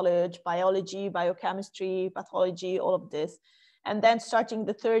general knowledge, biology, biochemistry, pathology, all of this. And then starting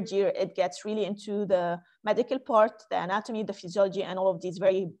the third year, it gets really into the medical part, the anatomy, the physiology, and all of these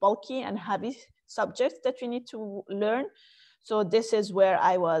very bulky and heavy subjects that we need to learn. So this is where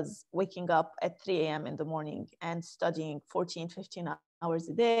I was waking up at 3 a.m. in the morning and studying 14, 15 hours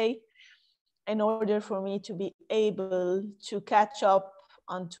a day in order for me to be able to catch up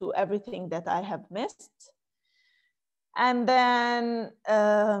onto everything that I have missed. And then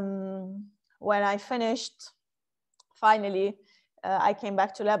when I finished, finally, I came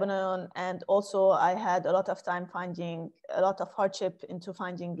back to Lebanon, and also I had a lot of time finding a lot of hardship into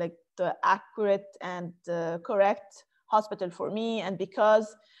finding like the accurate and correct hospital for me. And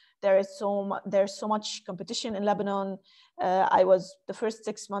because there's so much competition in Lebanon, I was, the first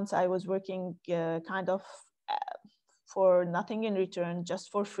 6 months I was working kind of for nothing in return,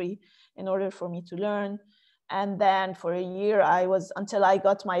 just for free, in order for me to learn. And then for a year I was, until I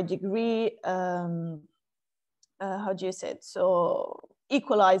got my degree, how do you say it? So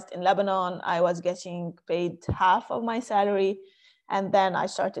equalized in Lebanon, I was getting paid half of my salary, and then I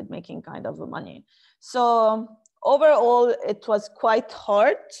started making kind of money. So overall, it was quite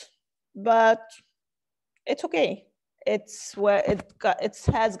hard, but it's okay. It's where it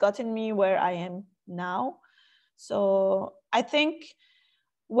has gotten me where I am now. So I think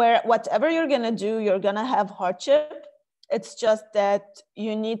whatever you're gonna do, you're gonna have hardship. It's just that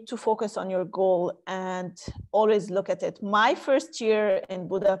you need to focus on your goal and always look at it. My first year in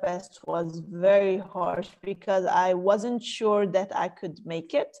Budapest was very harsh because I wasn't sure that I could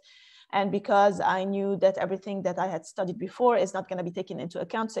make it. And because I knew that everything that I had studied before is not going to be taken into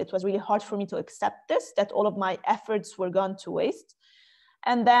account. So it was really hard for me to accept this, that all of my efforts were gone to waste.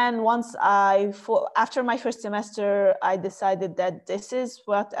 And then after my first semester, I decided that this is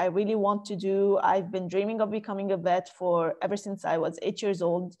what I really want to do. I've been dreaming of becoming a vet ever since I was 8 years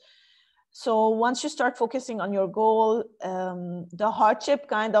old. So once you start focusing on your goal, the hardship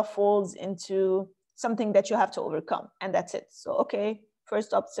kind of falls into something that you have to overcome, and that's it. So, okay,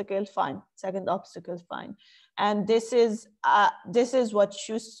 first obstacle, fine. Second obstacle, fine. And this is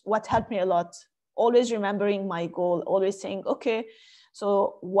what helped me a lot. Always remembering my goal, always saying, okay,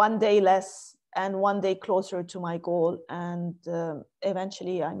 so one day less and one day closer to my goal. And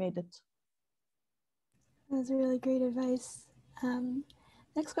eventually I made it. That's really great advice.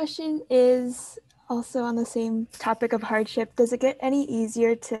 Next question is also on the same topic of hardship. Does it get any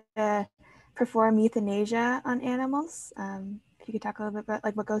easier to perform euthanasia on animals? If you could talk a little bit about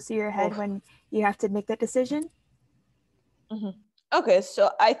like what goes through your head when you have to make that decision. Mm-hmm. Okay,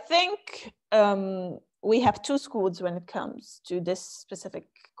 so I think we have two schools when it comes to this specific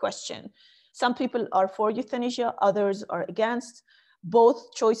question. Some people are for euthanasia, others are against.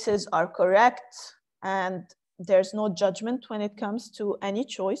 Both choices are correct, and there's no judgment when it comes to any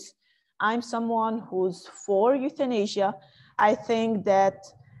choice. I'm someone who's for euthanasia. I think that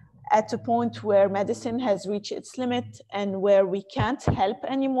at a point where medicine has reached its limit and where we can't help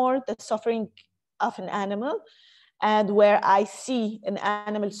anymore the suffering of an animal, and where I see an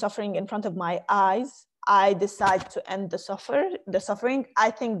animal suffering in front of my eyes, I decide to end the suffering. I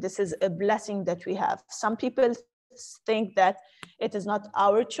think this is a blessing that we have. Some people think that it is not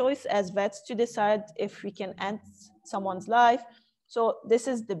our choice as vets to decide if we can end someone's life. So this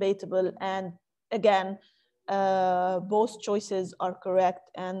is debatable. And again, both choices are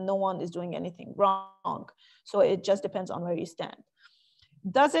correct and no one is doing anything wrong. So it just depends on where you stand.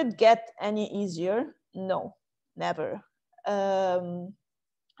 Does it get any easier? No, never.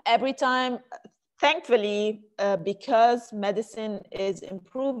 Every time, thankfully, because medicine is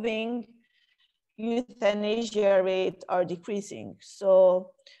improving, euthanasia rates are decreasing.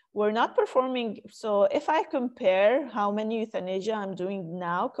 So we're not performing. So if I compare how many euthanasia I'm doing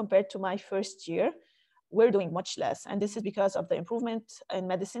now compared to my first year, we're doing much less. And this is because of the improvement in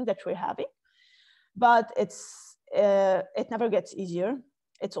medicine that we're having. But it never gets easier.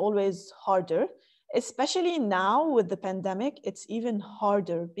 It's always harder, especially now with the pandemic. It's even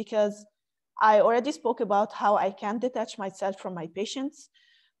harder because I already spoke about how I can't detach myself from my patients.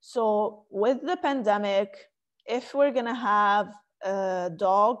 So with the pandemic, if we're gonna have a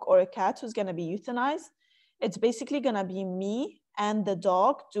dog or a cat who's going to be euthanized, it's basically going to be me and the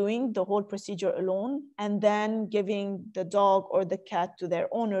dog doing the whole procedure alone, and then giving the dog or the cat to their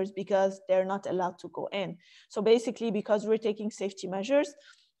owners because they're not allowed to go in. So basically, because we're taking safety measures,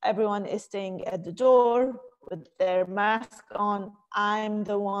 everyone is staying at the door with their mask on. I'm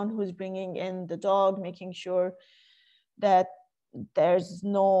the one who's bringing in the dog, making sure that there's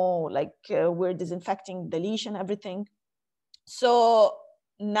no, we're disinfecting the leash and everything. So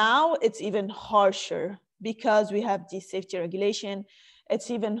now it's even harsher because we have this safety regulation.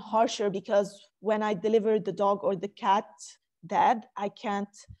 It's even harsher because when I deliver the dog or the cat dead, I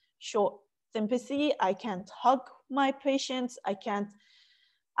can't show sympathy. I can't hug my patients.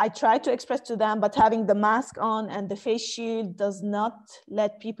 I try to express to them, but having the mask on and the face shield does not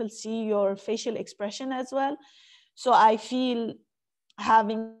let people see your facial expression as well. So I feel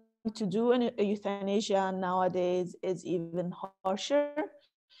having to do a euthanasia nowadays is even harsher.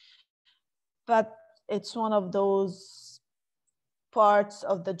 But it's one of those parts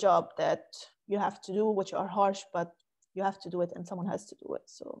of the job that you have to do, which are harsh, but you have to do it and someone has to do it.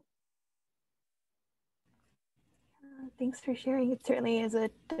 So thanks for sharing. It certainly is a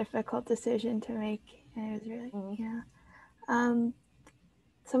difficult decision to make. And it was really,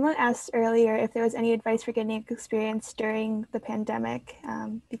 someone asked earlier if there was any advice for getting experience during the pandemic,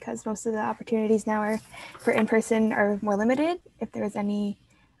 because most of the opportunities now are for in-person are more limited. If there was any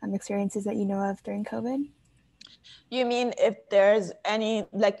experiences that you know of during COVID? You mean if there's any,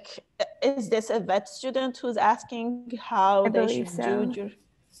 is this a vet student who's asking how they should do?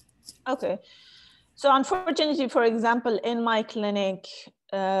 Okay. So unfortunately, for example, in my clinic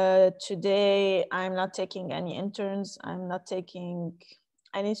today, I'm not taking any interns. I'm not taking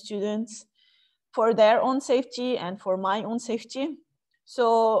any students for their own safety and for my own safety.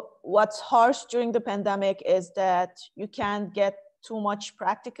 So what's harsh during the pandemic is that you can't get too much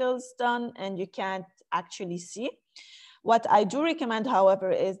practicals done and you can't actually see. What I do recommend,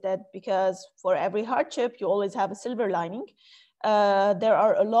 however, is that because for every hardship, you always have a silver lining. There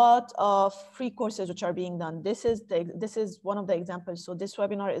are a lot of free courses which are being done. This is one of the examples. So this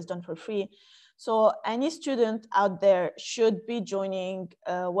webinar is done for free. So any student out there should be joining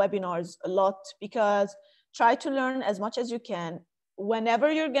webinars a lot, because try to learn as much as you can.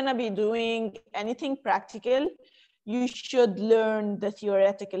 Whenever you're gonna be doing anything practical, you should learn the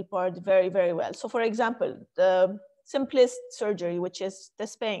theoretical part very, very well. So for example, the simplest surgery, which is the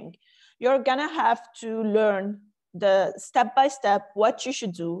spaying, you're gonna have to learn the step-by-step what you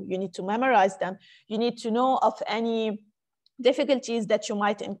should do. You need to memorize them. You need to know of any difficulties that you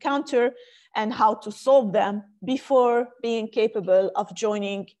might encounter and how to solve them before being capable of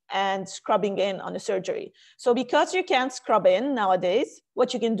joining and scrubbing in on a surgery. So because you can't scrub in nowadays,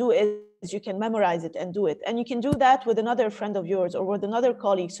 what you can do is you can memorize it and do it. And you can do that with another friend of yours or with another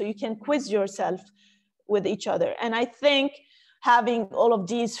colleague. So you can quiz yourself with each other. And I think having all of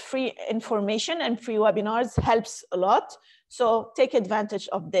these free information and free webinars helps a lot. So take advantage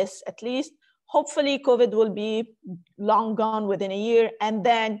of this at least. Hopefully COVID will be long gone within a year, and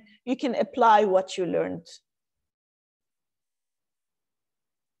then you can apply what you learned.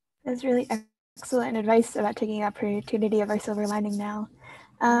 That's really excellent advice about taking the opportunity of our silver lining now.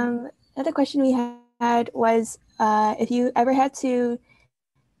 Another question we had was if you ever had to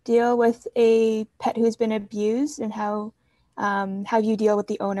deal with a pet who's been abused, and how you deal with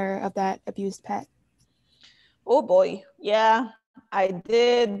the owner of that abused pet. Oh boy, yeah. I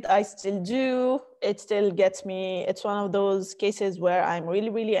did, I still do. It still gets me. It's one of those cases where I'm really,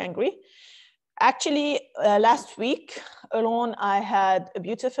 really angry. Actually, last week alone, I had a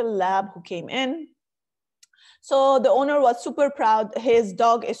beautiful lab who came in. So the owner was super proud. His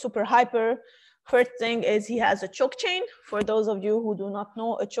dog is super hyper. First thing is he has a choke chain. For those of you who do not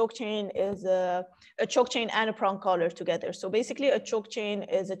know, a choke chain is a choke chain and a prong collar together. So basically a choke chain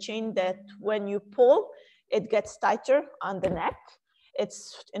is a chain that when you pull, it gets tighter on the neck.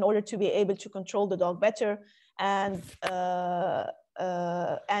 It's in order to be able to control the dog better. And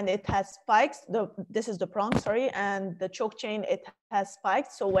it has spikes. This is the prong, sorry. And the choke chain, it has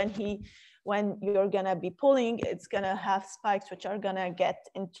spikes. So when you're gonna be pulling, it's gonna have spikes which are gonna get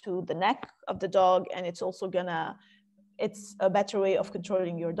into the neck of the dog. And it's also it's a better way of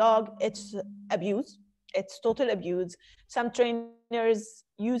controlling your dog. It's abuse. It's total abuse. Some trainers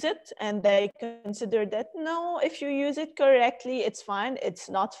use it and they consider that, no, if you use it correctly, it's fine. It's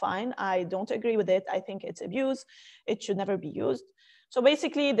not fine. I don't agree with it. I think it's abuse. It should never be used. So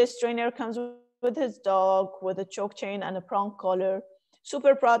basically this trainer comes with his dog with a choke chain and a prong collar,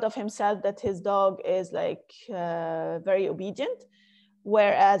 super proud of himself that his dog is very obedient.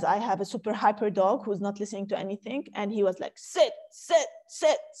 Whereas I have a super hyper dog who's not listening to anything. And he was like, sit, sit,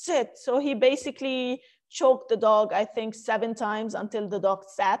 sit, sit. So he basically choked the dog, I think 7 times until the dog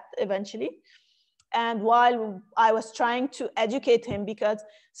sat eventually. And while I was trying to educate him, because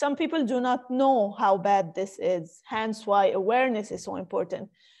some people do not know how bad this is, hence why awareness is so important.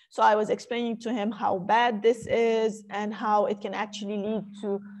 So I was explaining to him how bad this is and how it can actually lead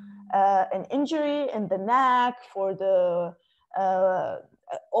to an injury in the neck for the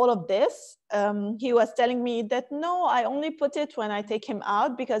all of this. He was telling me that, no, I only put it when I take him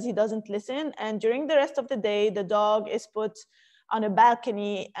out because he doesn't listen. And during the rest of the day, the dog is put on a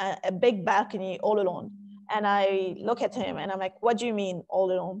balcony, a big balcony, all alone. And I look at him and I'm like, what do you mean all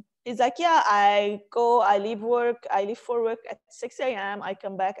alone? He's like, yeah, I leave for work at 6 a.m. I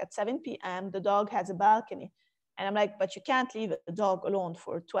come back at 7 p.m. The dog has a balcony. And I'm like, but you can't leave a dog alone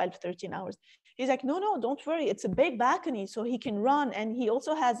for 12, 13 hours. He's like, no, don't worry. It's a big balcony, so he can run. And he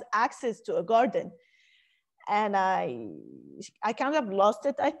also has access to a garden. And I kind of lost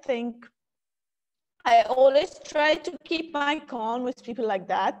it, I think. I always try to keep my calm with people like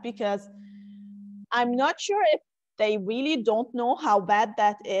that because I'm not sure if they really don't know how bad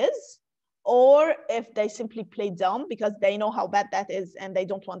that is, or if they simply play dumb because they know how bad that is and they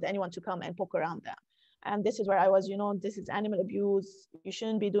don't want anyone to come and poke around them. And this is where I was, this is animal abuse. You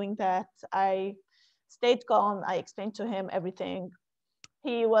shouldn't be doing that. I stayed calm. I explained to him everything.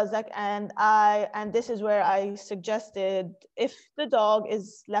 He was like, and this is where I suggested, if the dog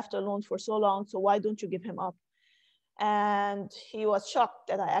is left alone for so long, so why don't you give him up? And he was shocked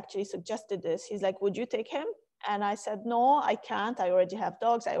that I actually suggested this. He's like, would you take him? And I said, no, I can't. I already have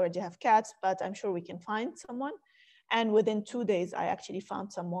dogs. I already have cats, but I'm sure we can find someone. And within 2 days, I actually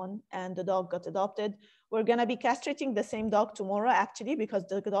found someone and the dog got adopted. We're gonna be castrating the same dog tomorrow, actually, because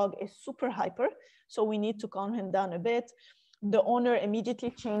the dog is super hyper. So we need to calm him down a bit. The owner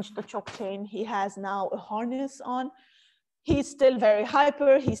immediately changed the choke chain. He has now a harness on. He's still very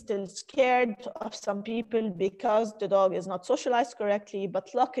hyper. He's still scared of some people because the dog is not socialized correctly, but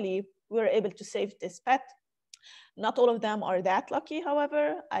luckily we were able to save this pet. Not all of them are that lucky,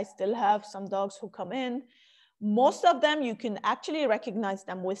 however. I still have some dogs who come in. Most of them, you can actually recognize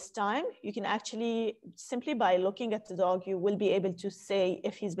them with time. You can actually, simply by looking at the dog, you will be able to say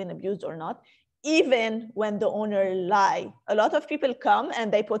if he's been abused or not, even when the owner lies. A lot of people come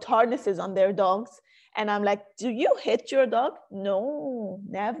and they put harnesses on their dogs. And I'm like, do you hit your dog? No,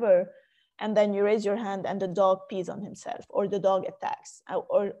 never. And then you raise your hand and the dog pees on himself or the dog attacks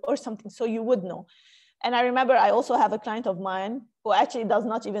or something. So you would know. And I remember I also have a client of mine who actually does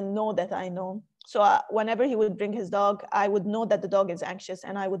not even know that I know. So whenever he would bring his dog, I would know that the dog is anxious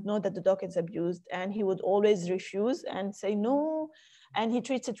and I would know that the dog is abused. And he would always refuse and say no. And he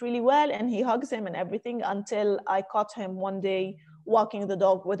treats it really well and he hugs him and everything until I caught him one day walking the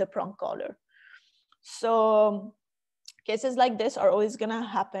dog with a prong collar. So cases like this are always gonna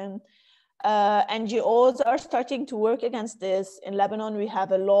happen. NGOs are starting to work against this. In Lebanon, we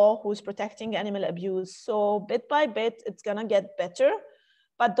have a law who's protecting animal abuse. So bit by bit, it's gonna get better.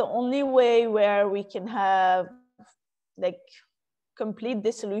 But the only way where we can have complete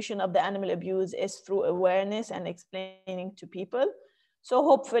dissolution of the animal abuse is through awareness and explaining to people. So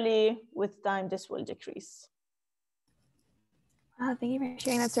hopefully with time, this will decrease. Thank you for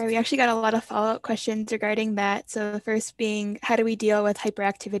sharing that story. We actually got a lot of follow-up questions regarding that. So the first being, how do we deal with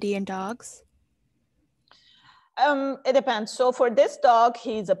hyperactivity in dogs? It depends. So for this dog,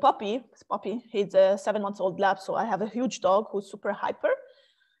 he's a puppy. He's a 7-month-old lab. So I have a huge dog who's super hyper.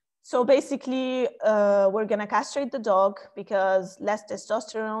 So basically, we're gonna castrate the dog because less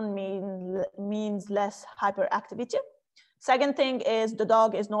testosterone means less hyperactivity. Second thing is the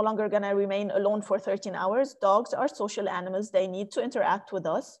dog is no longer gonna remain alone for 13 hours. Dogs are social animals. They need to interact with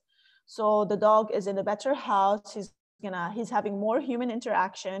us. So the dog is in a better house. He's having more human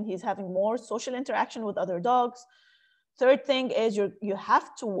interaction. He's having more social interaction with other dogs. Third thing is you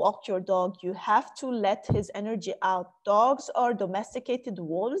have to walk your dog. You have to let his energy out. Dogs are domesticated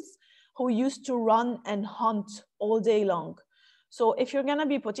wolves who used to run and hunt all day long. So if you're gonna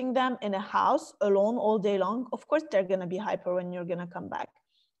be putting them in a house alone all day long, of course they're gonna be hyper when you're gonna come back.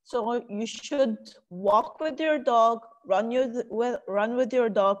 So you should walk with your dog, run with your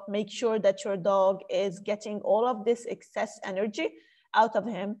dog, make sure that your dog is getting all of this excess energy out of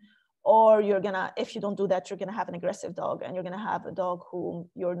him. Or if you don't do that, you're gonna have an aggressive dog and you're gonna have a dog whom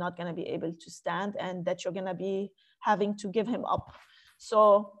you're not gonna be able to stand and that you're gonna be having to give him up.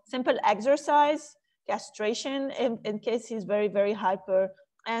 So simple exercise, castration in case he's very, very hyper,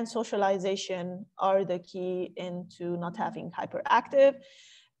 and socialization are the key into not having hyperactive.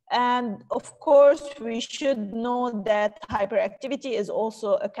 And of course, we should know that hyperactivity is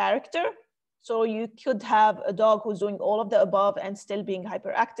also a character. So you could have a dog who's doing all of the above and still being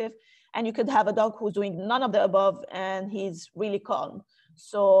hyperactive. And you could have a dog who's doing none of the above and he's really calm.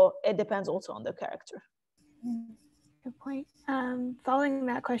 So it depends also on the character. Good point. Following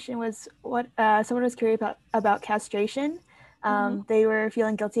that question was what someone was curious about castration. They were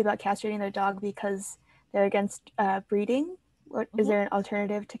feeling guilty about castrating their dog because they're against breeding. Is there an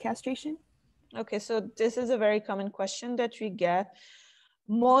alternative to castration? Okay, so this is a very common question that we get.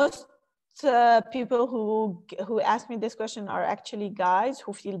 Most people who ask me this question are actually guys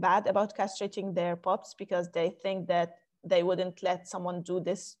who feel bad about castrating their pups because they think that they wouldn't let someone do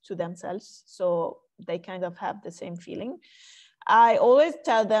this to themselves. So they kind of have the same feeling. I always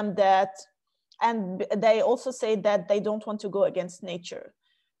tell them that, and they also say that they don't want to go against nature.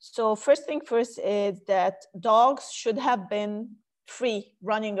 So first thing first is that dogs should have been free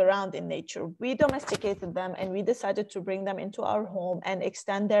running around in nature. We domesticated them and we decided to bring them into our home and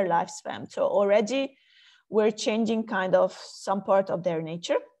extend their lifespan. So already we're changing kind of some part of their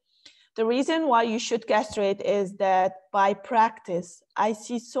nature. The reason why you should castrate is that by practice, I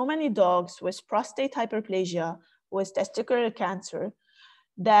see so many dogs with prostate hyperplasia, with testicular cancer,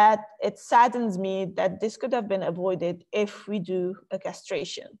 that it saddens me that this could have been avoided if we do a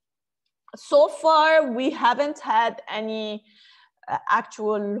castration. So far, we haven't had any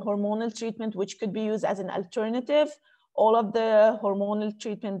actual hormonal treatment which could be used as an alternative. All of the hormonal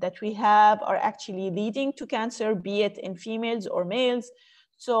treatment that we have are actually leading to cancer, be it in females or males.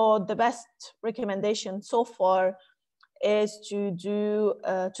 So the best recommendation so far is to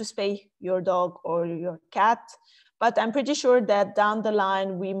spay your dog or your cat. But I'm pretty sure that down the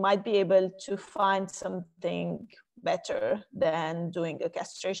line, we might be able to find something better than doing a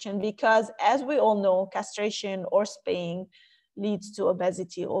castration, because as we all know, castration or spaying leads to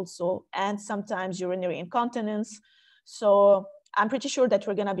obesity also, and sometimes urinary incontinence. So I'm pretty sure that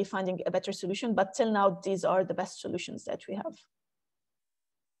we're gonna be finding a better solution, but till now, these are the best solutions that we have.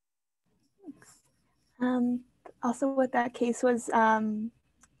 Also with that case was,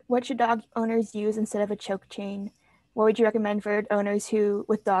 what should dog owners use instead of a choke chain? What would you recommend for owners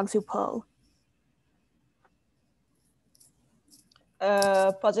with dogs who pull?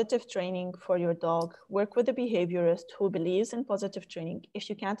 Positive training for your dog. Work with a behaviorist who believes in positive training. If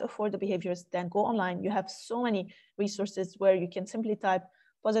you can't afford the behaviorist, then go online. You have so many resources where you can simply type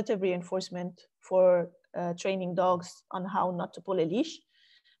positive reinforcement for training dogs on how not to pull a leash,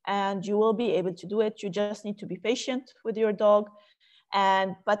 and you will be able to do it. You just need to be patient with your dog.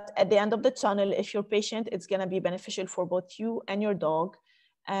 But at the end of the tunnel, if you're patient, it's gonna be beneficial for both you and your dog.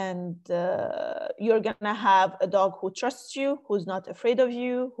 And you're gonna have a dog who trusts you, who's not afraid of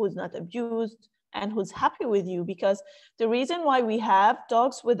you, who's not abused, and who's happy with you. Because the reason why we have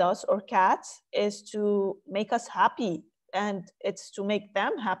dogs with us or cats is to make us happy, and it's to make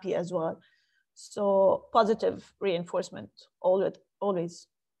them happy as well. So positive reinforcement, always.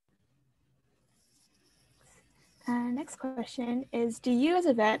 Next question is, do you as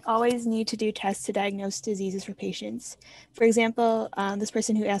a vet always need to do tests to diagnose diseases for patients? For example, this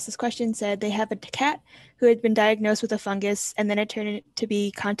person who asked this question said they have a cat who had been diagnosed with a fungus and then it turned out to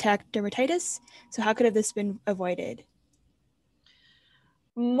be contact dermatitis. So how could have this been avoided?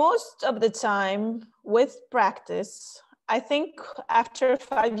 Most of the time with practice, I think after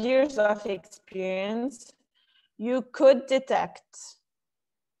 5 years of experience, you could detect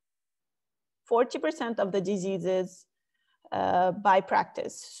 40% of the diseases by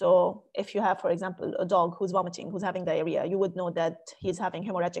practice. So if you have, for example, a dog who's vomiting, who's having diarrhea, you would know that he's having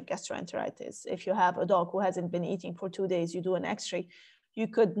hemorrhagic gastroenteritis. If you have a dog who hasn't been eating for 2 days, you do an X-ray, you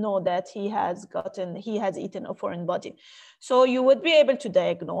could know that he has eaten a foreign body. So you would be able to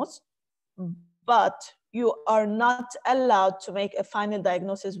diagnose, but you are not allowed to make a final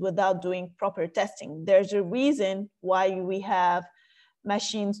diagnosis without doing proper testing. There's a reason why we have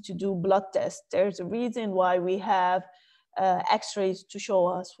machines to do blood tests. There's a reason why we have X-rays to show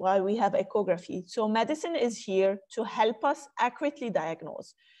us, why we have echography. So medicine is here to help us accurately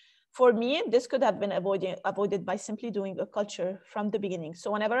diagnose. For me, this could have been avoided by simply doing a culture from the beginning. So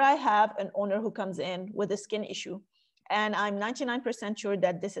whenever I have an owner who comes in with a skin issue, and I'm 99% sure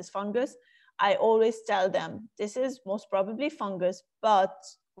that this is fungus, I always tell them, this is most probably fungus, but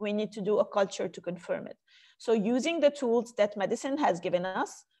we need to do a culture to confirm it. So using the tools that medicine has given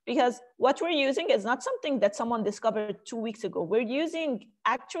us, because what we're using is not something that someone discovered 2 weeks ago. We're using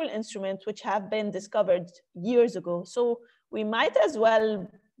actual instruments which have been discovered years ago. So we might as well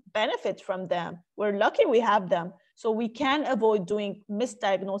benefit from them. We're lucky we have them. So we can avoid doing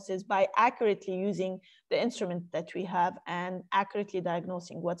misdiagnosis by accurately using the instrument that we have and accurately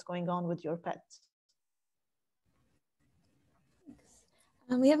diagnosing what's going on with your pet.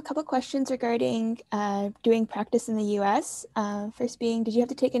 We have a couple questions regarding doing practice in the US. First being, did you have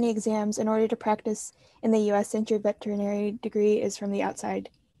to take any exams in order to practice in the US since your veterinary degree is from the outside?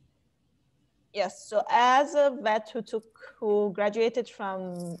 Yes, so as a vet who graduated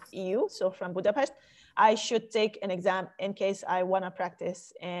from EU, so from Budapest, I should take an exam in case I want to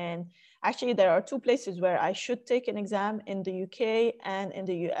practice. And actually, there are two places where I should take an exam, in the UK and in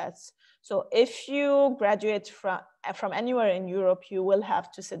the US. So if you graduate from anywhere in Europe, you will have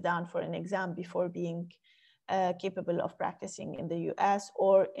to sit down for an exam before being capable of practicing in the US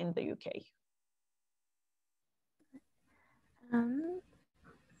or in the UK.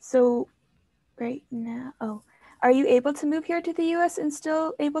 So right now, are you able to move here to the US and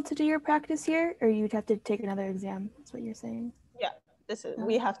still able to do your practice here, or you'd have to take another exam? That's what you're saying. Yeah,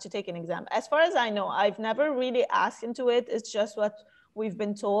 we have to take an exam. As far as I know, I've never really asked into it. It's just what we've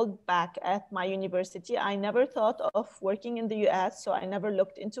been told back at my university. I never thought of working in the US, so I never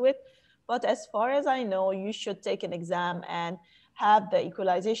looked into it. But as far as I know, you should take an exam and have the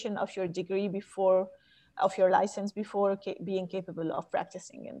equalization of your degree of your license before being capable of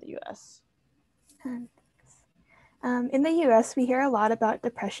practicing in the US. In the US, we hear a lot about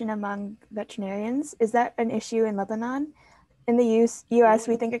depression among veterinarians. Is that an issue in Lebanon? In the US,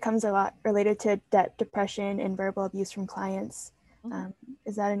 we think it comes a lot related to depression and verbal abuse from clients.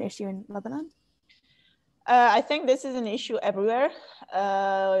 Is that an issue in Lebanon? I think this is an issue everywhere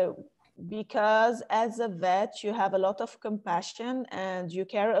because as a vet, you have a lot of compassion and you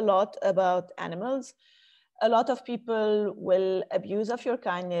care a lot about animals. A lot of people will abuse of your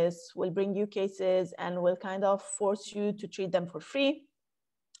kindness, will bring you cases and will kind of force you to treat them for free.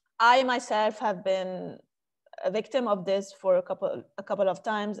 I myself have been a victim of this for a couple of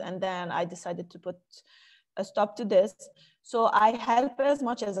times, and then I decided to put a stop to this. So I help as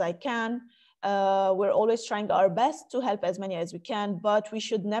much as I can. We're always trying our best to help as many as we can, but we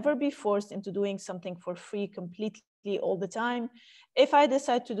should never be forced into doing something for free completely all the time. If I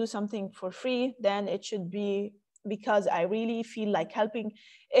decide to do something for free, then it should be because I really feel like helping.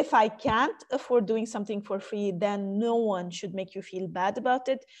 If I can't afford doing something for free, then no one should make you feel bad about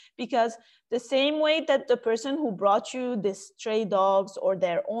it, because the same way that the person who brought you these stray dogs or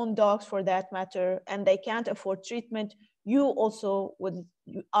their own dogs for that matter, and they can't afford treatment, you also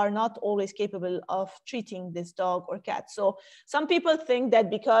are not always capable of treating this dog or cat. So some people think that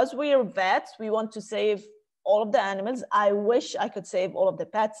because we are vets, we want to save all of the animals. I wish I could save all of the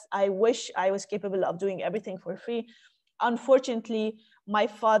pets. I wish I was capable of doing everything for free. Unfortunately, my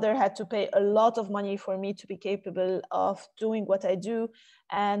father had to pay a lot of money for me to be capable of doing what I do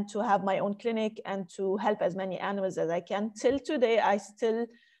and to have my own clinic and to help as many animals as I can. Till today, I still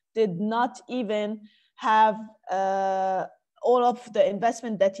did not even have all of the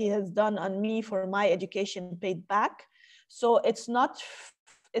investment that he has done on me for my education paid back. So it's not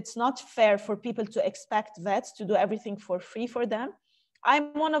fair for people to expect vets to do everything for free for them.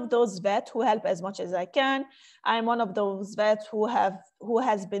 I'm one of those vets who help as much as I can. I'm one of those vets who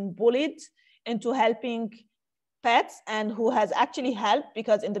has been bullied into helping pets and who has actually helped,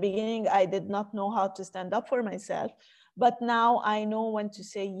 because in the beginning I did not know how to stand up for myself. But now I know when to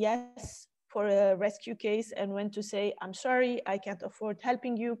say yes for a rescue case and when to say, I'm sorry, I can't afford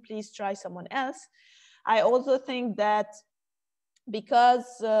helping you, please try someone else. I also think that because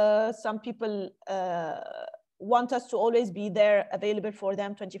some people want us to always be there available for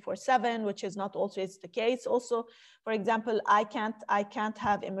them 24/7, which is not always the case. Also, for example, I can't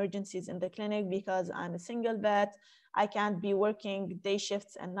have emergencies in the clinic because I'm a single vet. I can't be working day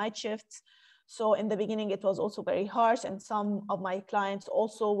shifts and night shifts. So in the beginning, it was also very harsh. And some of my clients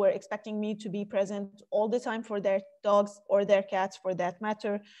also were expecting me to be present all the time for their dogs or their cats for that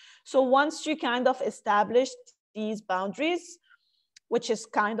matter. So once you kind of established these boundaries, which is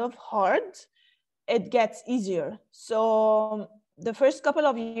kind of hard, it gets easier. So the first couple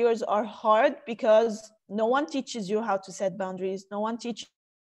of years are hard because no one teaches you how to set boundaries. No one teaches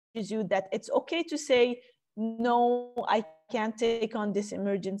you that it's okay to say, no, I can't take on this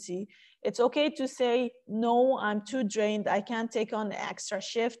emergency. It's okay to say, no, I'm too drained. I can't take on an extra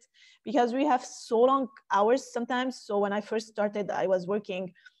shift, because we have so long hours sometimes. So when I first started, I was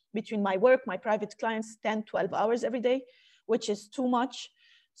working between my work, my private clients, 10, 12 hours every day, which is too much.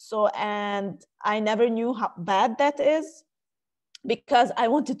 So, and I never knew how bad that is, because I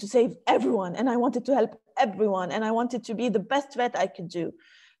wanted to save everyone and I wanted to help everyone and I wanted to be the best vet I could do.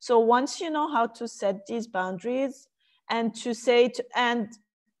 So once you know how to set these boundaries and to say, and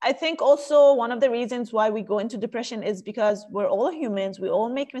I think also one of the reasons why we go into depression is because we're all humans. We all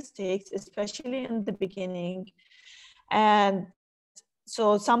make mistakes, especially in the beginning. And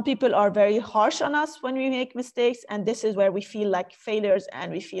so some people are very harsh on us when we make mistakes. And this is where we feel like failures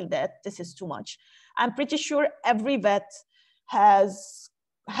and we feel that this is too much. I'm pretty sure every vet has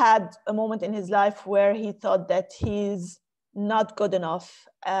had a moment in his life where he thought that he's not good enough.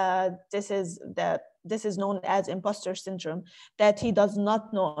 This is known as imposter syndrome, that he does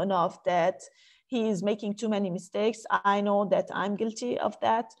not know enough, that he is making too many mistakes. I know that I'm guilty of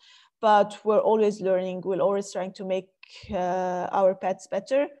that, but we're always learning. We're always trying to make our pets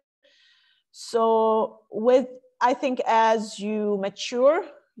better. So I think as you mature,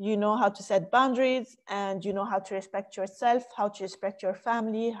 you know how to set boundaries, and you know how to respect yourself, how to respect your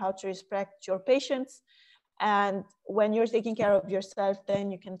family, how to respect your patients. And when you're taking care of yourself, then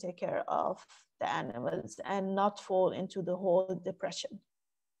you can take care of the animals and not fall into the whole depression.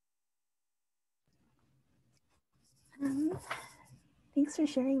 Thanks for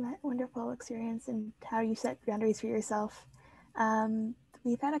sharing that wonderful experience and how you set boundaries for yourself.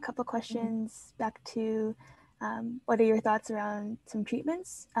 We've had a couple questions back to what are your thoughts around some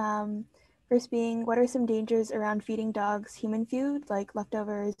treatments? First being, what are some dangers around feeding dogs human food, like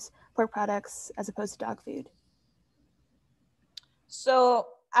leftovers, pork products, as opposed to dog food? So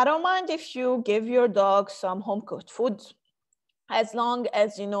I don't mind if you give your dog some home-cooked food, as long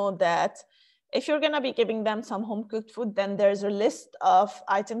as you know that if you're going to be giving them some home-cooked food, then there's a list of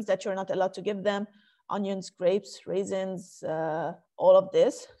items that you're not allowed to give them: onions, grapes, raisins, all of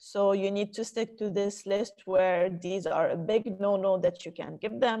this. So you need to stick to this list where these are a big no-no that you can't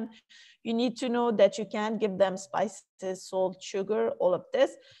give them. You need to know that you can't give them spices, salt, sugar, all of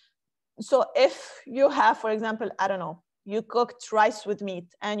this. So if you have, for example, I don't know, you cooked rice with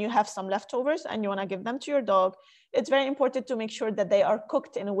meat and you have some leftovers and you want to give them to your dog, it's very important to make sure that they are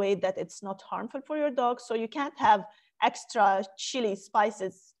cooked in a way that it's not harmful for your dog. So you can't have extra chili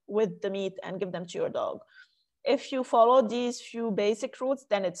spices with the meat and give them to your dog. If you follow these few basic rules,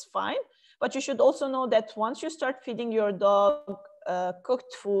 then it's fine. But you should also know that once you start feeding your dog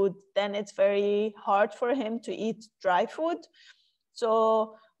cooked food, then it's very hard for him to eat dry food.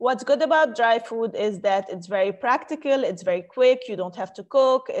 So what's good about dry food is that it's very practical, it's very quick, you don't have to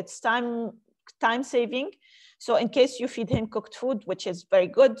cook, it's time saving. So in case you feed him cooked food, which is very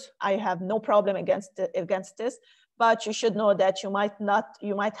good, I have no problem against this, but you should know that you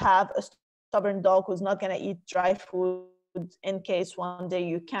might have a stubborn dog who's not going to eat dry food in case one day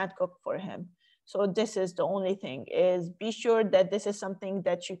you can't cook for him. So this is the only thing, is be sure that this is something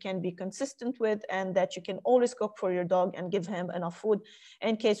that you can be consistent with and that you can always cook for your dog and give him enough food.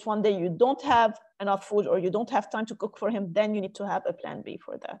 In case one day you don't have enough food or you don't have time to cook for him, then you need to have a plan B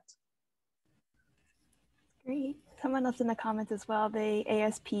for that. Great. Someone else in the comments as well, the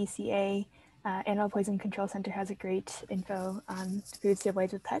ASPCA Animal Poison Control Center has a great info on foods to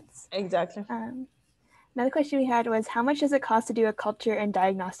avoid with pets. Exactly. Another question we had was, how much does it cost to do a culture and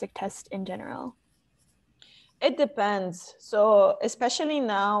diagnostic test in general? It depends. So especially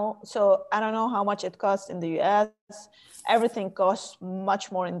now, so I don't know how much it costs in the US. Everything costs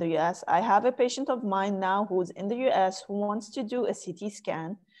much more in the US. I have a patient of mine now who's in the US who wants to do a CT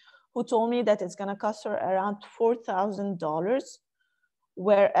scan, who told me that it's going to cost her around $4,000,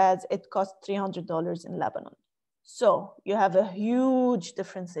 whereas it costs $300 in Lebanon. So you have a huge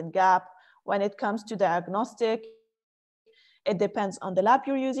difference in gap. When it comes to diagnostic, it depends on the lab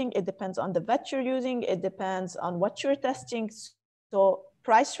you're using, it depends on the vet you're using, it depends on what you're testing. So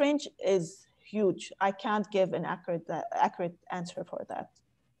price range is huge. I can't give an accurate answer for that.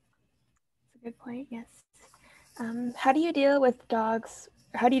 That's a good point, yes. How do you deal with dogs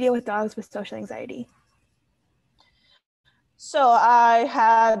with social anxiety? So I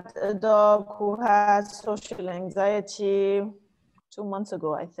had a dog who had social anxiety 2 months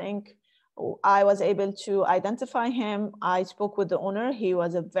ago, I think. I was able to identify him. I spoke with the owner. He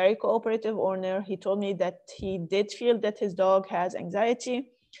was a very cooperative owner. He told me that he did feel that his dog has anxiety.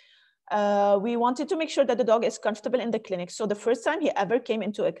 We wanted to make sure that the dog is comfortable in the clinic. So the first time he ever came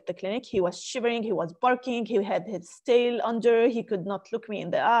into the clinic, he was shivering, he was barking, he had his tail under, he could not look me in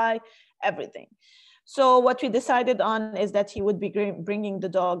the eye, everything. So what we decided on is that he would be bringing the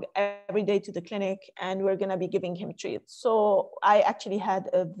dog every day to the clinic and we're going to be giving him treats. So I actually had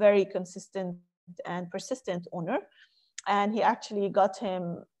a very consistent and persistent owner, and he actually got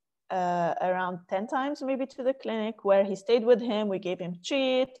him around 10 times maybe to the clinic, where he stayed with him, we gave him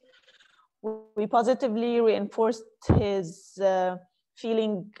treat, we positively reinforced his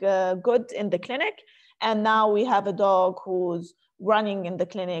feeling good in the clinic. And now we have a dog who's running in the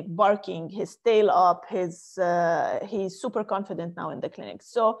clinic, barking, his tail up, he's super confident now in the clinic.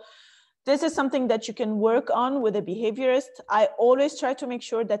 So this is something that you can work on with a behaviorist. I always try to make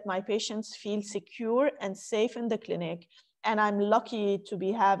sure that my patients feel secure and safe in the clinic. And I'm lucky to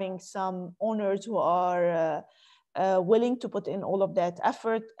be having some owners who are willing to put in all of that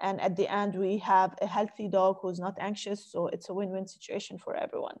effort. And at the end, we have a healthy dog who's not anxious. So it's a win-win situation for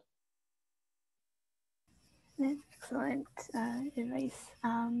everyone. Excellent advice.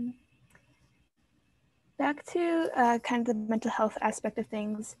 Back to kind of the mental health aspect of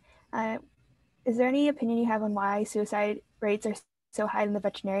things. Is there any opinion you have on why suicide rates are so high in the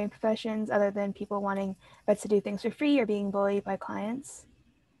veterinarian professions, other than people wanting vets to do things for free or being bullied by clients?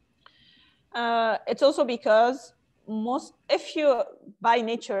 It's also because if you're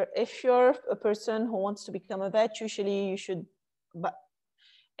a person who wants to become a vet, usually you should, but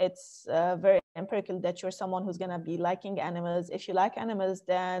it's very empirical that you're someone who's gonna be liking animals. If you like animals,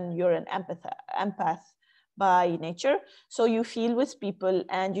 then you're an empath by nature. So you feel with people,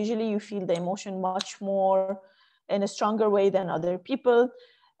 and usually you feel the emotion much more in a stronger way than other people.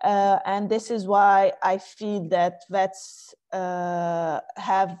 And this is why I feel that vets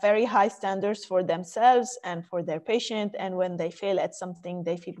have very high standards for themselves and for their patient. And when they fail at something,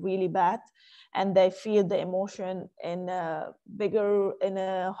 they feel really bad. And they feel the emotion in a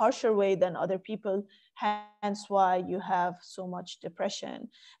harsher way than other people. Hence why you have so much depression.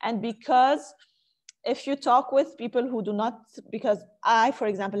 And because if you talk with people who do not, because I, for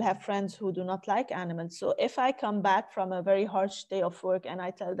example, have friends who do not like animals. So if I come back from a very harsh day of work and I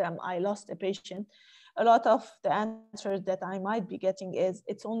tell them I lost a patient, a lot of the answers that I might be getting is,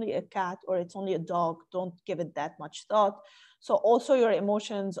 it's only a cat or it's only a dog. Don't give it that much thought. So also your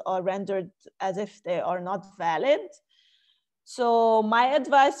emotions are rendered as if they are not valid. So my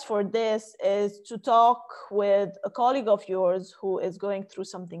advice for this is to talk with a colleague of yours who is going through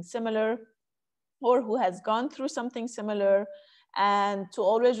something similar or who has gone through something similar, and to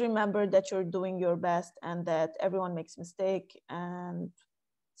always remember that you're doing your best and that everyone makes mistakes, and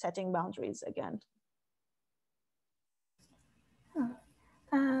setting boundaries again.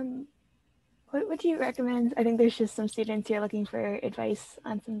 What would you recommend? I think there's just some students here looking for advice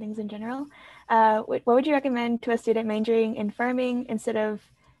on some things in general. What would you recommend to a student majoring in farming instead of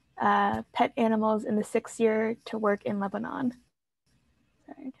pet animals in the 6th year to work in Lebanon?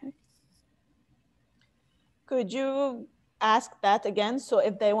 Sorry, okay. Could you ask that again? So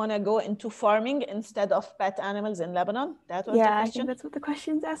if they want to go into farming instead of pet animals in Lebanon, that was the question? I think that's what the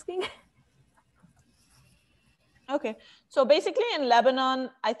question's asking. Okay, so basically in Lebanon,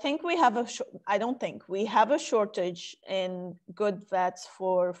 I think we have we have a shortage in good vets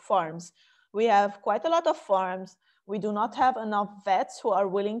for farms. We have quite a lot of farms. We do not have enough vets who are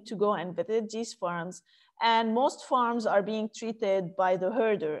willing to go and visit these farms. And most farms are being treated by the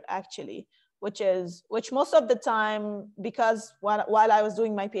herder, actually, which most of the time, because while I was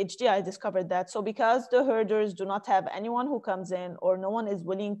doing my PhD, I discovered that. So because the herders do not have anyone who comes in, or no one is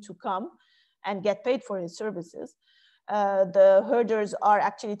willing to come and get paid for his services, the herders are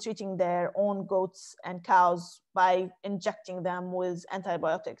actually treating their own goats and cows by injecting them with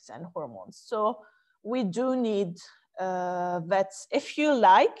antibiotics and hormones. So we do need vets. If you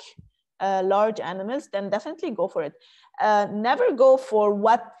like large animals, then definitely go for it. Never go for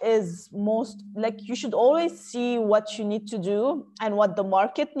what is most, like, you should always see what you need to do and what the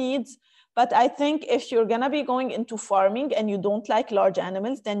market needs. But I think if you're gonna be going into farming and you don't like large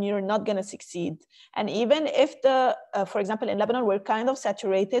animals, then you're not gonna succeed. And even if for example, in Lebanon, we're kind of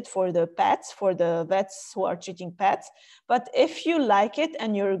saturated for the pets, for the vets who are treating pets. But if you like it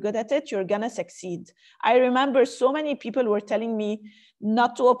and you're good at it, you're gonna succeed. I remember so many people were telling me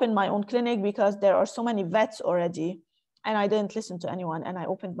not to open my own clinic because there are so many vets already. And I didn't listen to anyone, and I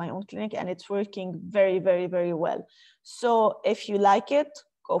opened my own clinic, and it's working very, very, very well. So if you like it,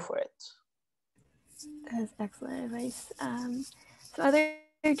 go for it. That's excellent advice. So other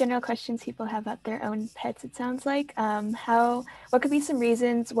general questions people have about their own pets, it sounds like. What could be some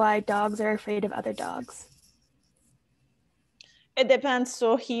reasons why dogs are afraid of other dogs? It depends.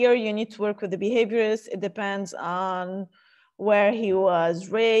 So here you need to work with the behaviorist. It depends on where he was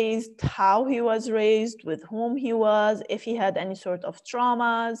raised, how he was raised, with whom he was, if he had any sort of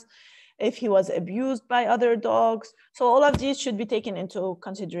traumas, if he was abused by other dogs. So all of these should be taken into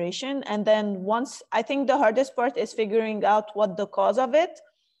consideration. And then I think the hardest part is figuring out what the cause of it.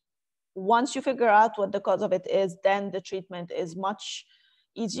 Once you figure out what the cause of it is, then the treatment is much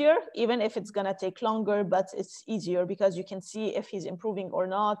easier, even if it's gonna take longer, but it's easier because you can see if he's improving or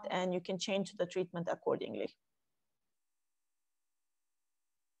not, and you can change the treatment accordingly.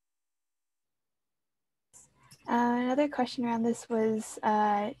 Another question around this was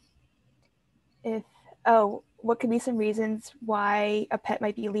what could be some reasons why a pet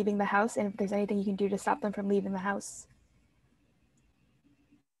might be leaving the house, and if there's anything you can do to stop them from leaving the house.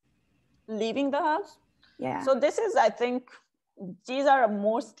 Leaving the house? Yeah. So this is, I think, these are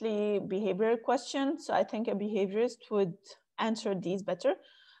mostly behavioral questions. So I think a behaviorist would answer these better,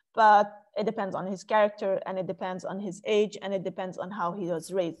 but it depends on his character, and it depends on his age, and it depends on how he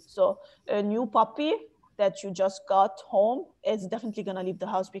was raised. So a new puppy that you just got home is definitely going to leave the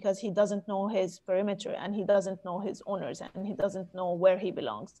house because he doesn't know his perimeter, and he doesn't know his owners, and he doesn't know where he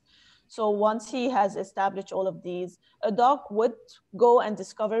belongs. So once he has established all of these, a dog would go and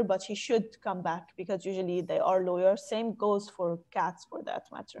discover, but he should come back because usually they are loyal. Same goes for cats for that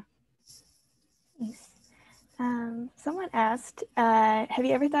matter. Nice. Someone asked, have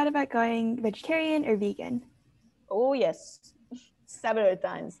you ever thought about going vegetarian or vegan? Oh, yes, several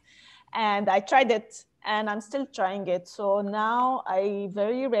times. And I tried it, and I'm still trying it. So now I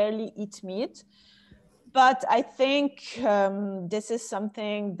very rarely eat meat. But I think this is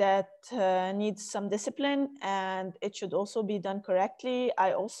something that needs some discipline, and it should also be done correctly.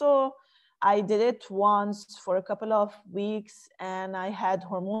 I did it once for a couple of weeks, and I had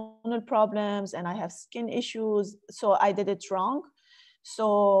hormonal problems and I have skin issues. So I did it wrong.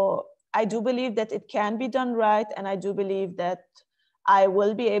 So I do believe that it can be done right. And I do believe that I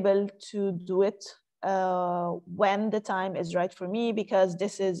will be able to do it when the time is right for me, because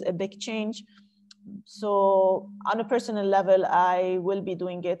this is a big change. So on a personal level, I will be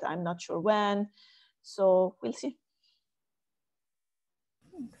doing it. I'm not sure when. So we'll see.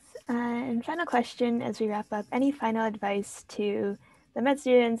 And final question as we wrap up, any final advice to the med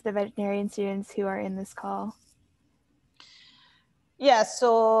students, the veterinarian students who are in this call? Yeah,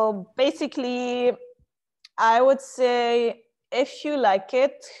 so basically, I would say if you like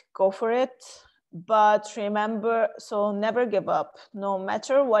it, go for it. But remember, so never give up. No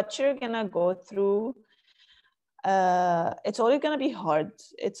matter what you're gonna go through, it's always gonna be hard.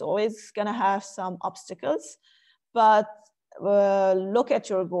 It's always gonna have some obstacles, but look at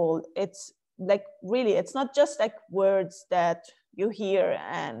your goal. It's like, really, it's not just like words that you hear,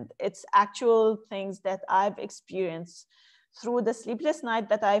 and it's actual things that I've experienced through the sleepless night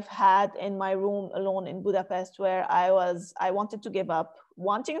that I've had in my room alone in Budapest, where I wanted to give up.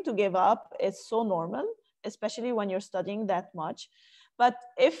 Wanting to give up is so normal, especially when you're studying that much. But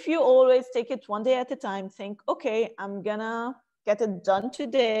if you always take it one day at a time, think, okay, I'm gonna get it done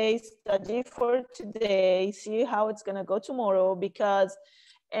today, study for today, see how it's gonna go tomorrow, because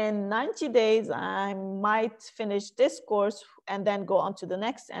in 90 days, I might finish this course and then go on to the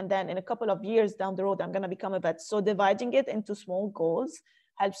next. And then in a couple of years down the road, I'm going to become a vet. So dividing it into small goals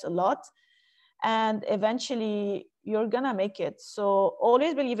helps a lot. And eventually, you're going to make it. So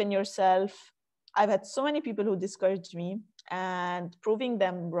always believe in yourself. I've had so many people who discouraged me, and proving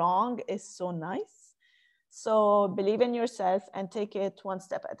them wrong is so nice. So believe in yourself and take it one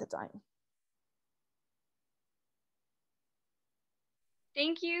step at a time.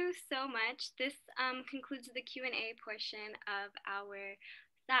 Thank you so much. This concludes the Q&A portion of our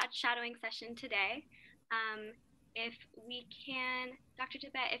shadowing session today. If we can, Dr.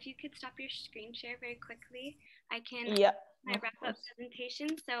 Tabet, if you could stop your screen share very quickly, I can wrap up presentation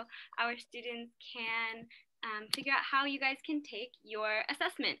so our students can figure out how you guys can take your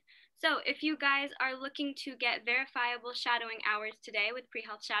assessment. So if you guys are looking to get verifiable shadowing hours today with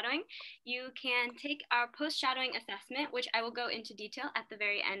pre-health shadowing, you can take our post-shadowing assessment, which I will go into detail at the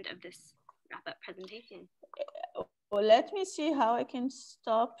very end of this wrap-up presentation. Well, let me see how I can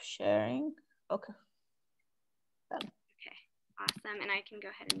stop sharing. Okay. Okay, awesome. And I can go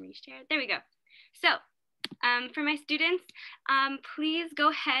ahead and reshare. There we go. So for my students, please go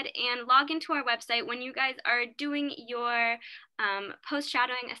ahead and log into our website. When you guys are doing your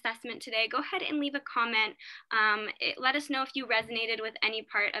post-shadowing assessment today, go ahead and leave a comment. Let us know if you resonated with any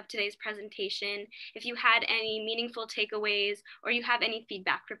part of today's presentation, if you had any meaningful takeaways, or you have any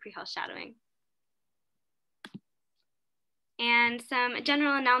feedback for pre-health shadowing. And some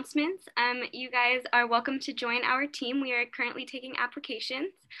general announcements. You guys are welcome to join our team. We are currently taking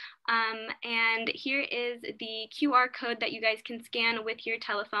applications. And here is the QR code that you guys can scan with your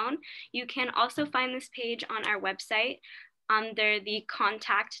telephone. You can also find this page on our website under the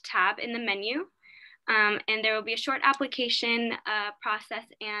contact tab in the menu. And there will be a short application process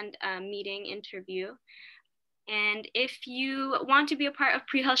and a meeting interview. And if you want to be a part of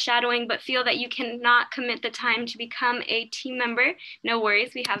pre-health shadowing but feel that you cannot commit the time to become a team member, no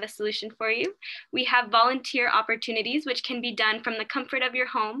worries, we have a solution for you. We have volunteer opportunities which can be done from the comfort of your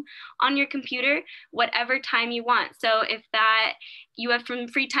home, on your computer, whatever time you want. So if that you have some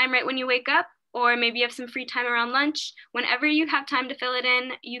free time right when you wake up, or maybe you have some free time around lunch. Whenever you have time to fill it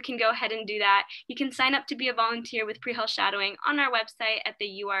in, you can go ahead and do that. You can sign up to be a volunteer with pre-health shadowing on our website at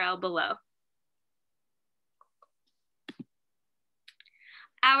the URL below.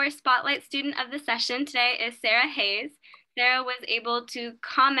 Our spotlight student of the session today is Sarah Hayes. Sarah was able to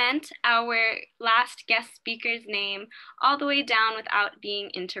comment our last guest speaker's name all the way down without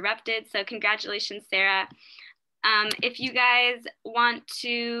being interrupted. So congratulations, Sarah. If you guys want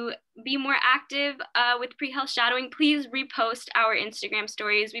to be more active with pre-health shadowing, please repost our Instagram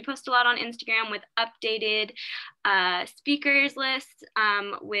stories. We post a lot on Instagram with updated speakers lists,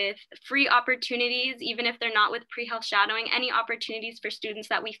 with free opportunities, even if they're not with pre-health shadowing. Any opportunities for students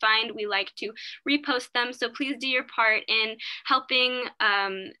that we find, we like to repost them. So please do your part in helping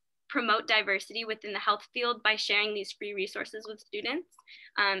promote diversity within the health field by sharing these free resources with students,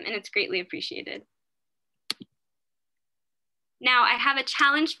 and it's greatly appreciated. Now, I have a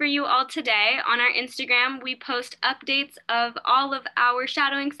challenge for you all today. On our Instagram, we post updates of all of our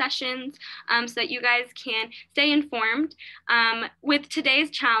shadowing sessions so that you guys can stay informed. With today's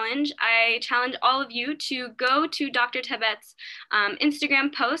challenge, I challenge all of you to go to Dr. Tabet's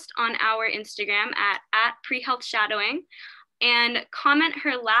Instagram post on our Instagram at prehealthshadowing and comment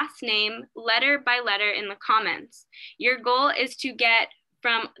her last name letter by letter in the comments. Your goal is to get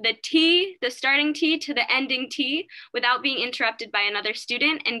from the T, the starting T, to the ending T without being interrupted by another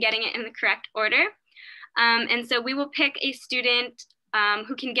student and getting it in the correct order. And so we will pick a student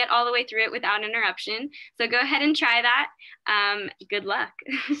who can get all the way through it without interruption. So go ahead and try that. Good luck.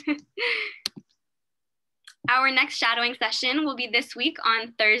 Our next shadowing session will be this week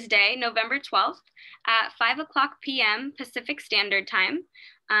on Thursday, November 12th at 5 p.m. Pacific Standard Time.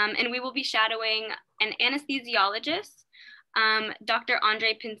 And we will be shadowing an anesthesiologist, Dr.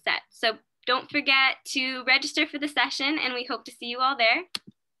 Andre Pinsett. So don't forget to register for the session, and we hope to see you all there.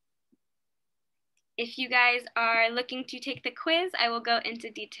 If you guys are looking to take the quiz, I will go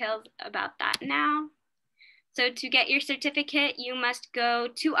into details about that now. So to get your certificate, you must go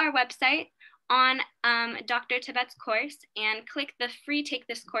to our website on Dr. Tabet's course and click the free Take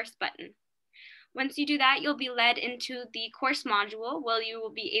This Course button. Once you do that, you'll be led into the course module where you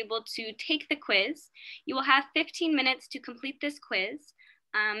will be able to take the quiz. You will have 15 minutes to complete this quiz.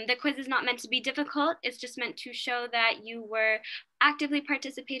 The quiz is not meant to be difficult. It's just meant to show that you were actively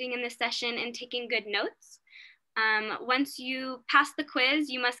participating in this session and taking good notes. Once you pass the quiz,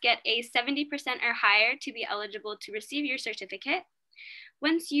 you must get a 70% or higher to be eligible to receive your certificate.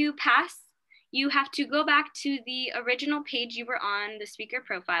 Once you pass, you have to go back to the original page you were on, the speaker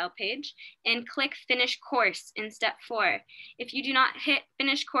profile page, and click Finish Course in step 4. If you do not hit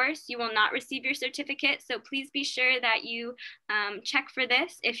Finish Course, you will not receive your certificate, so please be sure that you check for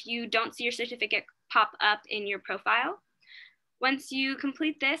this if you don't see your certificate pop up in your profile. Once you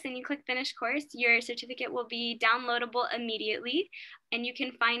complete this and you click Finish Course, your certificate will be downloadable immediately, and you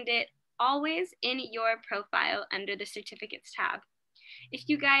can find it always in your profile under the Certificates tab. If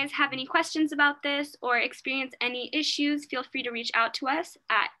you guys have any questions about this or experience any issues, feel free to reach out to us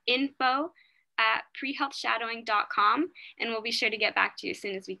at info@prehealthshadowing.com, and we'll be sure to get back to you as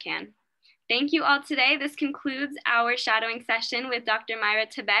soon as we can. Thank you all today. This concludes our shadowing session with Dr. Myra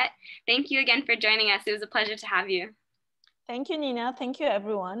Tabet. Thank you again for joining us. It was a pleasure to have you. Thank you, Nina. Thank you,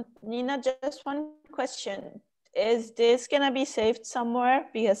 everyone. Nina, just one question. Is this going to be saved somewhere?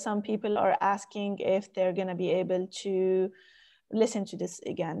 Because some people are asking if they're going to be able to listen to this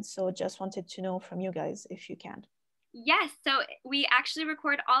again. So just wanted to know from you guys if you can. Yes, so we actually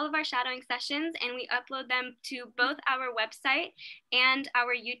record all of our shadowing sessions and we upload them to both our website and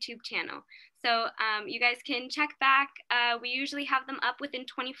our YouTube channel. So you guys can check back. We usually have them up within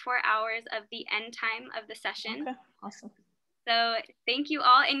 24 hours of the end time of the session. Okay, awesome. So thank you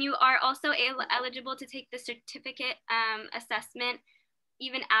all. And you are also eligible to take the certificate assessment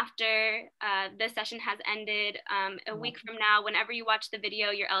even after the session has ended. A week from now, whenever you watch the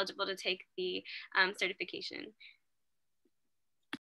video, you're eligible to take the certification.